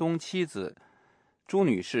袁东妻子朱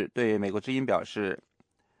女士对美国之音表示，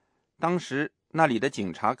当时那里的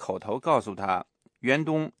警察口头告诉她，袁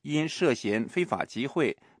东因涉嫌非法集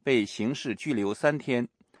会被刑事拘留3天，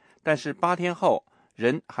但是8天后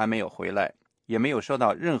人还没有回来，也没有收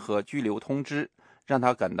到任何拘留通知，让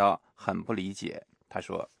他感到很不理解。他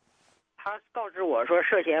说，他告知我说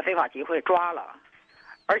涉嫌非法集会抓了，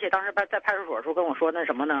而且当时在派出所的时候跟我说那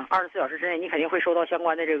什么呢，24小时之内你肯定会收到相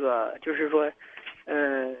关的这个就是说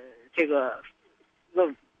这个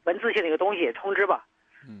文字性的一个东西通知吧，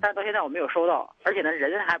但是到现在我没有收到，而且呢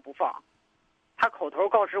人还不放。他口头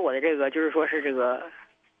告知我的这个就是说是这个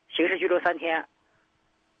刑事拘留3天，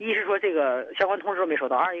一是说这个相关通知都没收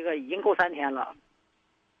到，二一个已经够3天了，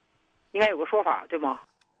应该有个说法对吗？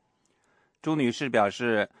朱女士表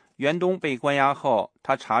示，袁东被关押后，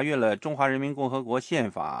她查阅了中华人民共和国宪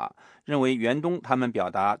法，认为袁东他们表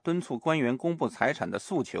达敦促官员公布财产的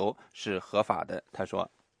诉求是合法的。她说，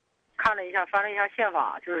看了一下翻了一下宪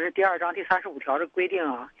法，就是第2章第35条的规定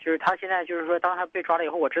啊，就是他现在就是说当他被抓了以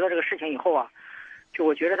后，我知道这个事情以后啊，就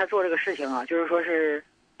我觉得他做这个事情啊，就是说是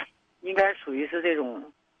应该属于是这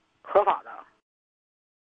种合法的。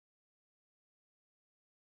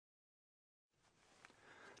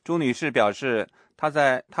朱女士表示，她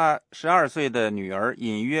12岁的女儿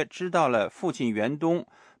隐约知道了父亲袁东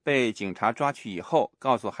被警察抓去以后，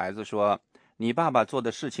告诉孩子说，你爸爸做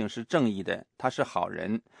的事情是正义的，他是好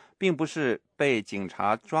人，并不是被警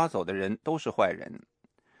察抓走的人都是坏人。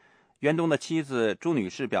袁东的妻子朱女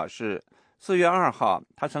士表示，4月2号，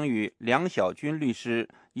她曾与梁小军律师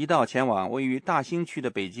一道前往位于大兴区的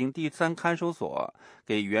北京第3看守所，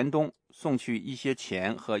给袁东送去一些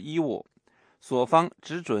钱和衣物。所方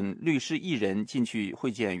只准律师1人进去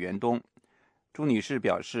会见袁东。朱女士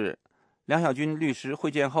表示，梁小军律师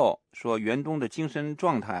会见后说，袁东的精神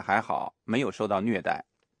状态还好，没有受到虐待。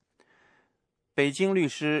北京律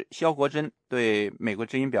师肖国珍对美国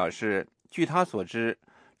之音表示，据他所知，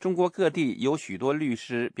中国各地有许多律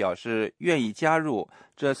师表示愿意加入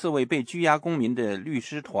这4位被拘押公民的律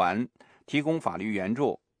师团，提供法律援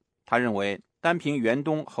助。他认为，单凭袁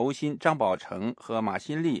东、侯鑫、张宝成和马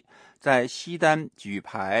新立在西单举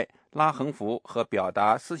牌、拉横幅和表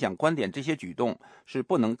达思想观点这些举动是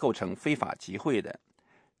不能构成非法集会的。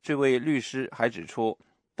这位律师还指出，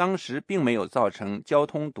当时并没有造成交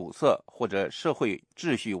通堵塞或者社会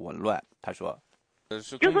秩序紊乱。他说，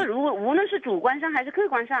就说如果无论是主观上还是客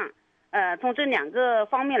观上，从这2个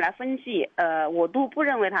方面来分析，我都不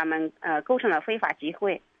认为他们构成了非法集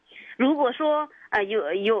会。如果说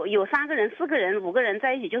有3个人、4个人、5个人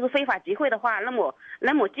在一起就是非法集会的话，那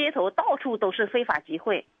么街头到处都是非法集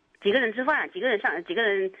会，几个人吃饭，几个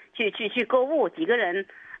人去购物，几个人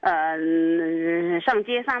上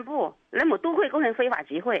街散步，那么都会构成非法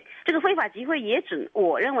集会。这个非法集会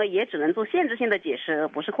我认为也只能做限制性的解释，而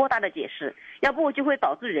不是扩大的解释，要不就会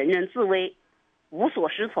导致人人自危，无所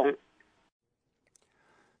适从。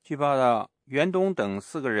据报道，袁东等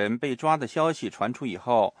4个人被抓的消息传出以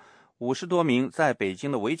后，50多名在北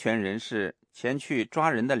京的维权人士前去抓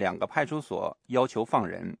人的2个派出所，要求放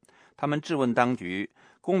人。他们质问当局，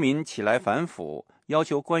公民起来反腐，要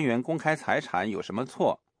求官员公开财产有什么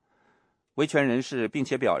错？维权人士并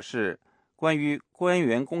且表示，关于官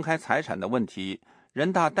员公开财产的问题，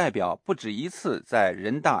人大代表不止1次在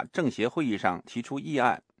人大政协会议上提出议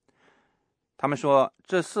案。他们说，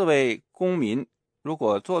这4位公民如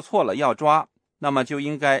果做错了要抓，那么就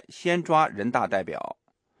应该先抓人大代表。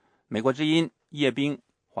美国之音叶冰，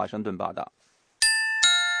华盛顿报道。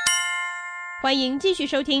欢迎继续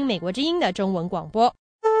收听美国之音的中文广播。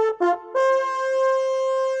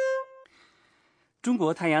中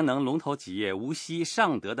国太阳能龙头企业无锡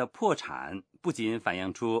尚德的破产，不仅反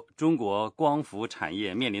映出中国光伏产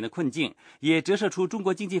业面临的困境，也折射出中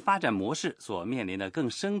国经济发展模式所面临的更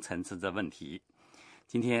深层次的问题。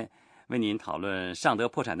今天为您讨论尚德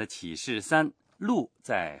破产的启示3：路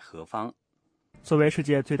在何方？作为世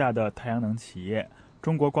界最大的太阳能企业，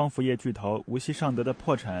中国光伏业巨头无锡尚德的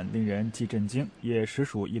破产令人既震惊也实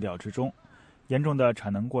属意料之中。严重的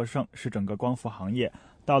产能过剩使整个光伏行业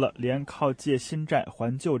到了连靠借新债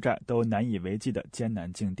还旧债都难以为继的艰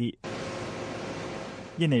难境地。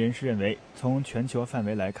业内人士认为，从全球范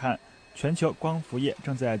围来看，全球光伏业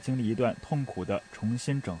正在经历一段痛苦的重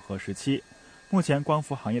新整合时期。目前光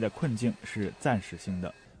伏行业的困境是暂时性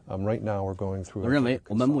的。我认为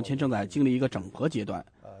我们目前正在经历一个整合阶段，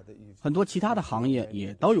很多其他的行业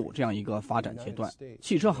也都有这样一个发展阶段。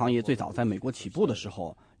汽车行业最早在美国起步的时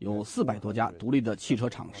候，有400多家独立的汽车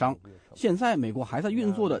厂商，现在美国还在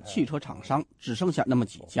运作的汽车厂商只剩下那么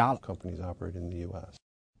几家了。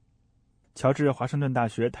乔治华盛顿大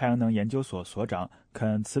学太阳能研究所所长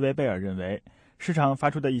肯·茨维贝尔认为，市场发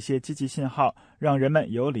出的一些积极信号让人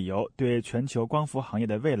们有理由对全球光伏行业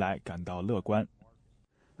的未来感到乐观。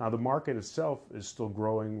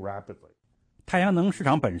太阳能市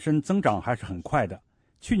场本身增长还是很快的，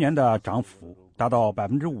去年的涨幅达到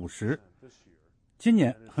50%，今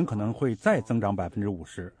年很可能会再增长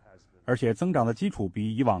50%，而且增长的基础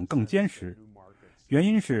比以往更坚实。原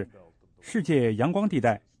因是世界阳光地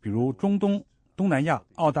带，比如中东、东南亚、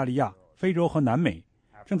澳大利亚、非洲和南美，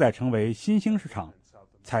正在成为新兴市场，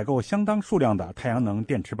采购相当数量的太阳能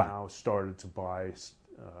电池板。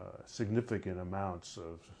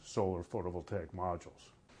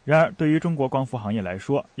然而，对于中国光伏行业来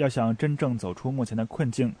说，要想真正走出目前的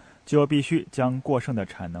困境，就必须将过剩的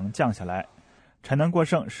产能降下来。产能过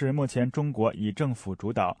剩是目前中国以政府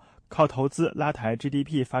主导、靠投资拉抬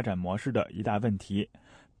GDP 发展模式的一大问题，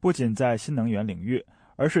不仅在新能源领域，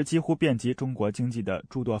而是几乎遍及中国经济的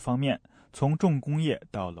诸多方面，从重工业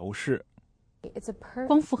到楼市。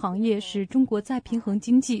光伏行业是中国再平衡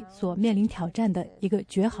经济所面临挑战的一个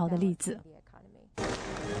绝好的例子。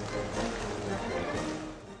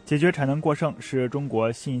解决产能过剩是中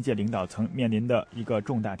国新一届领导层面临的一个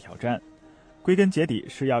重大挑战，归根结底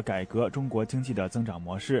是要改革中国经济的增长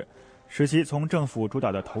模式，使其从政府主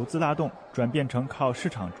导的投资拉动转变成靠市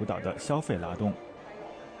场主导的消费拉动。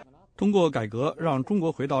通过改革让中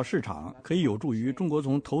国回到市场，可以有助于中国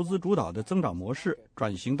从投资主导的增长模式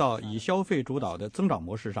转型到以消费主导的增长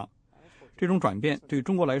模式上。这种转变对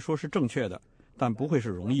中国来说是正确的，但不会是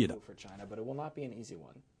容易的。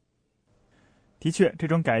的确，这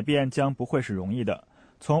种改变将不会是容易的。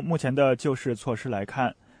从目前的救市措施来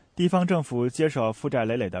看，地方政府接手负债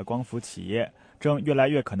累累的光伏企业正越来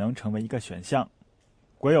越可能成为一个选项。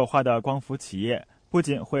国有化的光伏企业不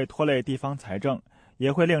仅会拖累地方财政，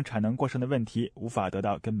也会令产能过剩的问题无法得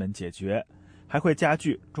到根本解决，还会加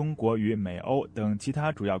剧中国与美欧等其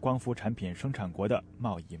他主要光伏产品生产国的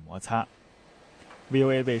贸易摩擦。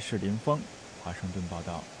VOA 卫视林峰，华盛顿报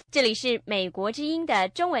道。这里是美国之音的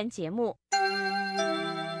中文节目。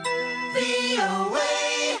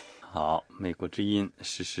好，美国之音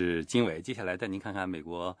时事经纬，接下来带您看看美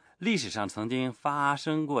国历史上曾经发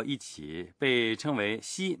生过一起被称为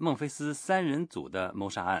西孟菲斯三人组的谋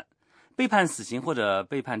杀案。被判死刑或者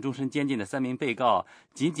被判终身监禁的3名被告，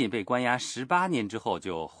仅仅被关押18年之后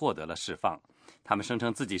就获得了释放。他们声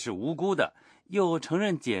称自己是无辜的，又承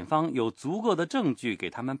认检方有足够的证据给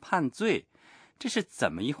他们判罪。这是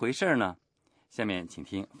怎么一回事呢？下面请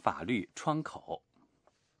听法律窗口。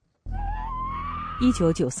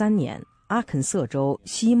1993年，阿肯色州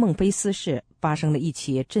西孟菲斯市发生了一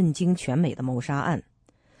起震惊全美的谋杀案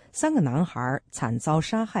，3个男孩惨遭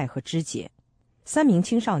杀害和肢解。3名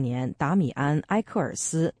青少年达米安·埃克尔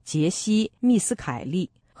斯、杰西·密斯凯利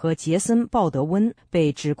和杰森·鲍德温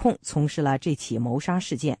被指控从事了这起谋杀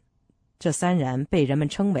事件。这3人被人们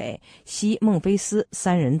称为西孟菲斯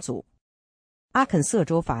三人组。阿肯色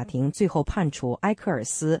州法庭最后判处埃克尔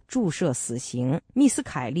斯注射死刑，密斯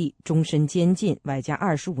凯利终身监禁外加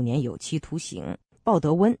25年有期徒刑，鲍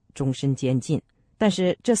德温终身监禁。但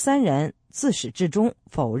是这3人自始至终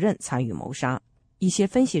否认参与谋杀。一些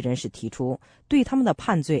分析人士提出，对他们的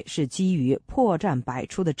判罪是基于破绽百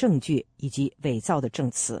出的证据以及伪造的证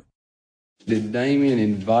词。Did Damien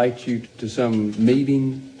invite you to some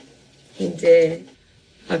meeting? He did.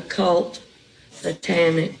 A cult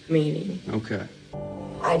satanic meeting. Okay.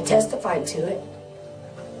 I testified to it,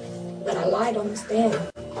 but I lied on the stand.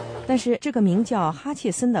 但是这个名叫哈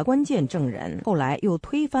切森的关键证人后来又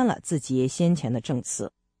推翻了自己先前的证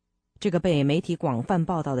词。这个被媒体广泛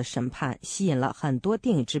报道的审判吸引了很多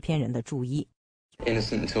电影制片人的注意。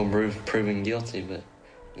Innocent until proven guilty, but...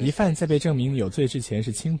 疑犯在被证明有罪之前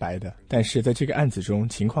是清白的，但是在这个案子中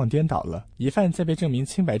情况颠倒了，疑犯在被证明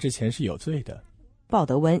清白之前是有罪的。鲍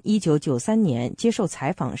德温1993年接受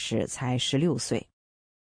采访时才16岁。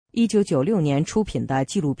1996年出品的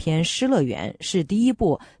纪录片《失乐园》是第一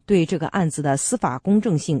部对这个案子的司法公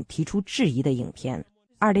正性提出质疑的影片。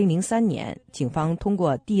2003年，警方通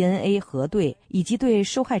过 DNA 核对以及对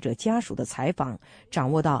受害者家属的采访，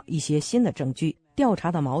掌握到一些新的证据。调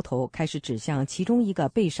查的矛头开始指向其中一个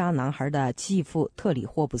被杀男孩的继父特里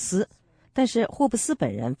霍布斯。但是霍布斯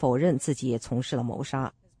本人否认自己从事了谋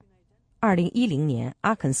杀。2010年，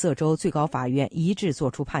阿肯色州最高法院一致作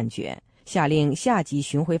出判决，下令下级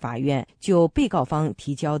巡回法院就被告方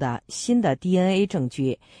提交的新的 DNA 证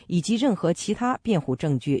据以及任何其他辩护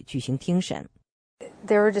证据举行听审。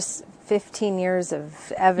有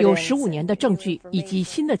15年的证据以及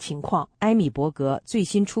新的情况。埃米伯格最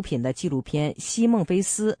新出品的纪录片《西孟菲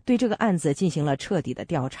斯》对这个案子进行了彻底的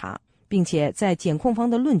调查，并且在检控方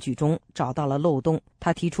的论据中找到了漏洞。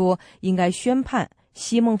他提出应该宣判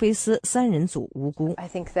西孟菲斯3人组无辜。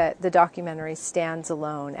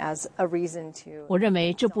我认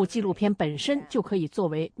为这部纪录片本身就可以作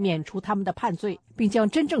为免除他们的判罪，并将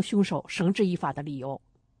真正凶手绳之以法的理由。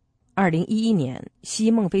2011年，西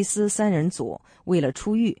孟菲斯3人组为了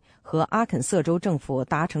出狱和阿肯色州政府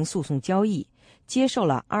达成诉讼交易，接受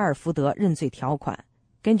了阿尔福德认罪条款。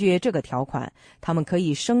根据这个条款，他们可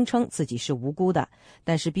以声称自己是无辜的，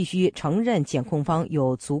但是必须承认检控方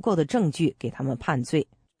有足够的证据给他们判罪。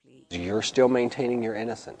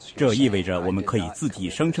这意味着我们可以自己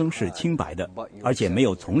声称是清白的，而且没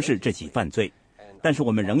有从事这起犯罪，但是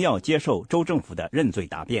我们仍要接受州政府的认罪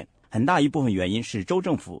答辩。很大一部分原因是州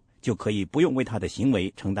政府就可以不用为他的行为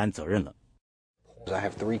承担责任了。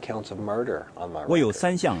我有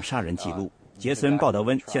3项杀人记录。杰森·鲍德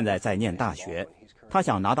温现在在念大学，他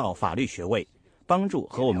想拿到法律学位，帮助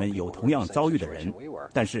和我们有同样遭遇的人，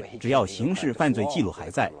但是只要刑事犯罪记录还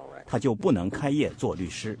在，他就不能开业做律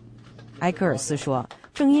师。埃克尔斯说，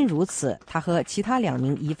正因如此，他和其他2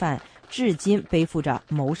名疑犯至今背负着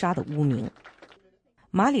谋杀的污名。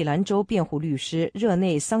马里兰州辩护律师热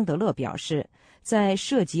内·桑德勒表示，在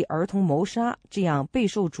涉及儿童谋杀这样备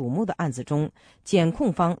受瞩目的案子中，检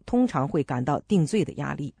控方通常会感到定罪的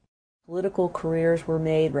压力。为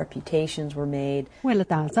了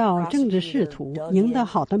打造政治仕途，赢得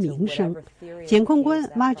好的名声，检控官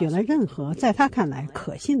挖掘了任何在他看来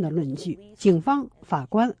可信的论据。警方、法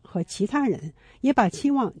官和其他人也把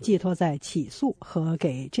期望寄托在起诉和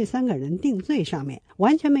给这3个人定罪上面，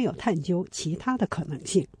完全没有探究其他的可能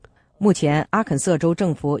性。目前，阿肯色州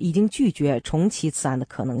政府已经拒绝重启此案的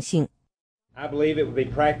可能性。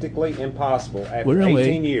我认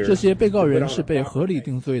为这些被告人是被合理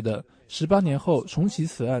定罪的，18年后重启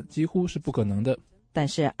此案几乎是不可能的。但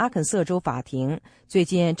是阿肯色州法庭最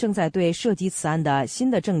近正在对涉及此案的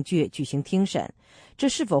新的证据举行听审，这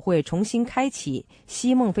是否会重新开启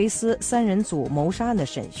西孟菲斯3人组谋杀案的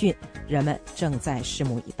审讯，人们正在拭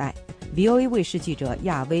目以待。VOA 卫视记者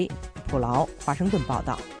亚威、普劳华盛顿报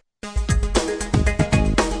道。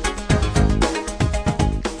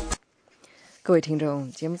各位听众，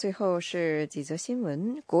节目最后是几则新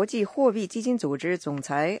闻。国际货币基金组织总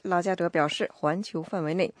裁拉加德表示，环球范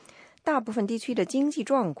围内大部分地区的经济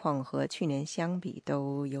状况和去年相比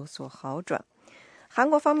都有所好转。韩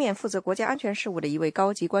国方面负责国家安全事务的一位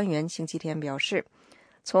高级官员星期天表示，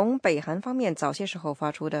从北韩方面早些时候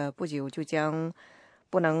发出的不久就将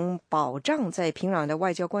不能保障在平壤的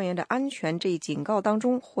外交官员的安全这一警告当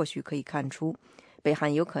中，或许可以看出北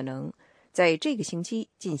韩有可能在这个星期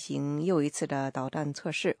进行又一次的导弹测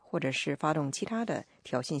试，或者是发动其他的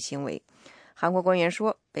挑衅行为。韩国官员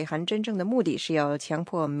说，北韩真正的目的是要强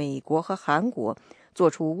迫美国和韩国做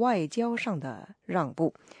出外交上的让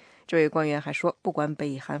步。这位官员还说，不管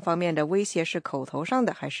北韩方面的威胁是口头上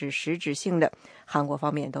的还是实质性的，韩国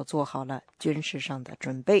方面都做好了军事上的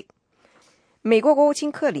准备。美国国务卿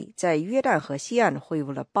克里在约旦河西岸会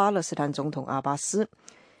晤了巴勒斯坦总统阿巴斯，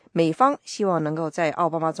美方希望能够在奥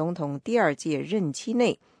巴马总统第2届任期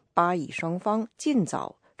内巴以双方尽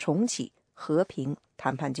早重启和平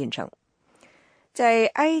谈判进程。在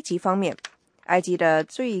埃及方面，埃及的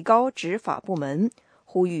最高执法部门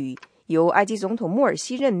呼吁由埃及总统穆尔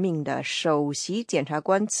西任命的首席检察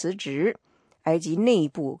官辞职。埃及内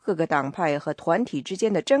部各个党派和团体之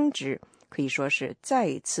间的争执可以说是再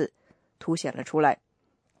一次凸显了出来。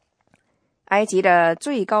埃及的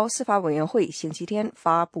最高司法委员会星期天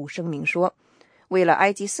发布声明说，为了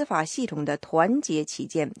埃及司法系统的团结起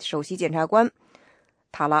见，首席检察官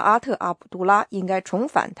塔拉阿特·阿卜杜拉应该重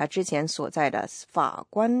返他之前所在的法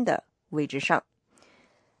官的位置上。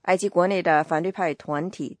埃及国内的反对派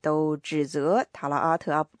团体都指责塔拉阿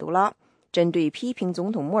特·阿卜杜拉针对批评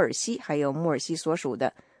总统穆尔西还有穆尔西所属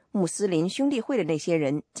的穆斯林兄弟会的那些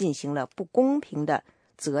人进行了不公平的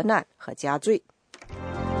责难和加罪。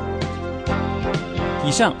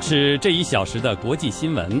以上是这1小时的国际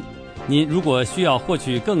新闻。您如果需要获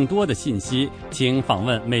取更多的信息，请访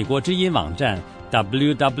问美国之音网站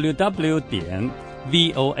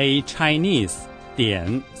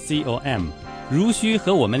www.voachinese.com。如需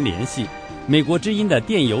和我们联系，美国之音的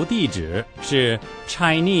电邮地址是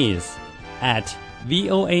chinese@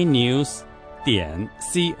 voanews.com。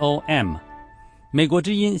美国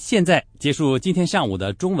之音现在结束今天上午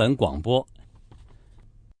的中文广播。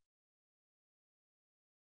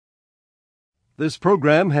This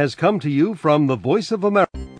program has come to you from the Voice of America.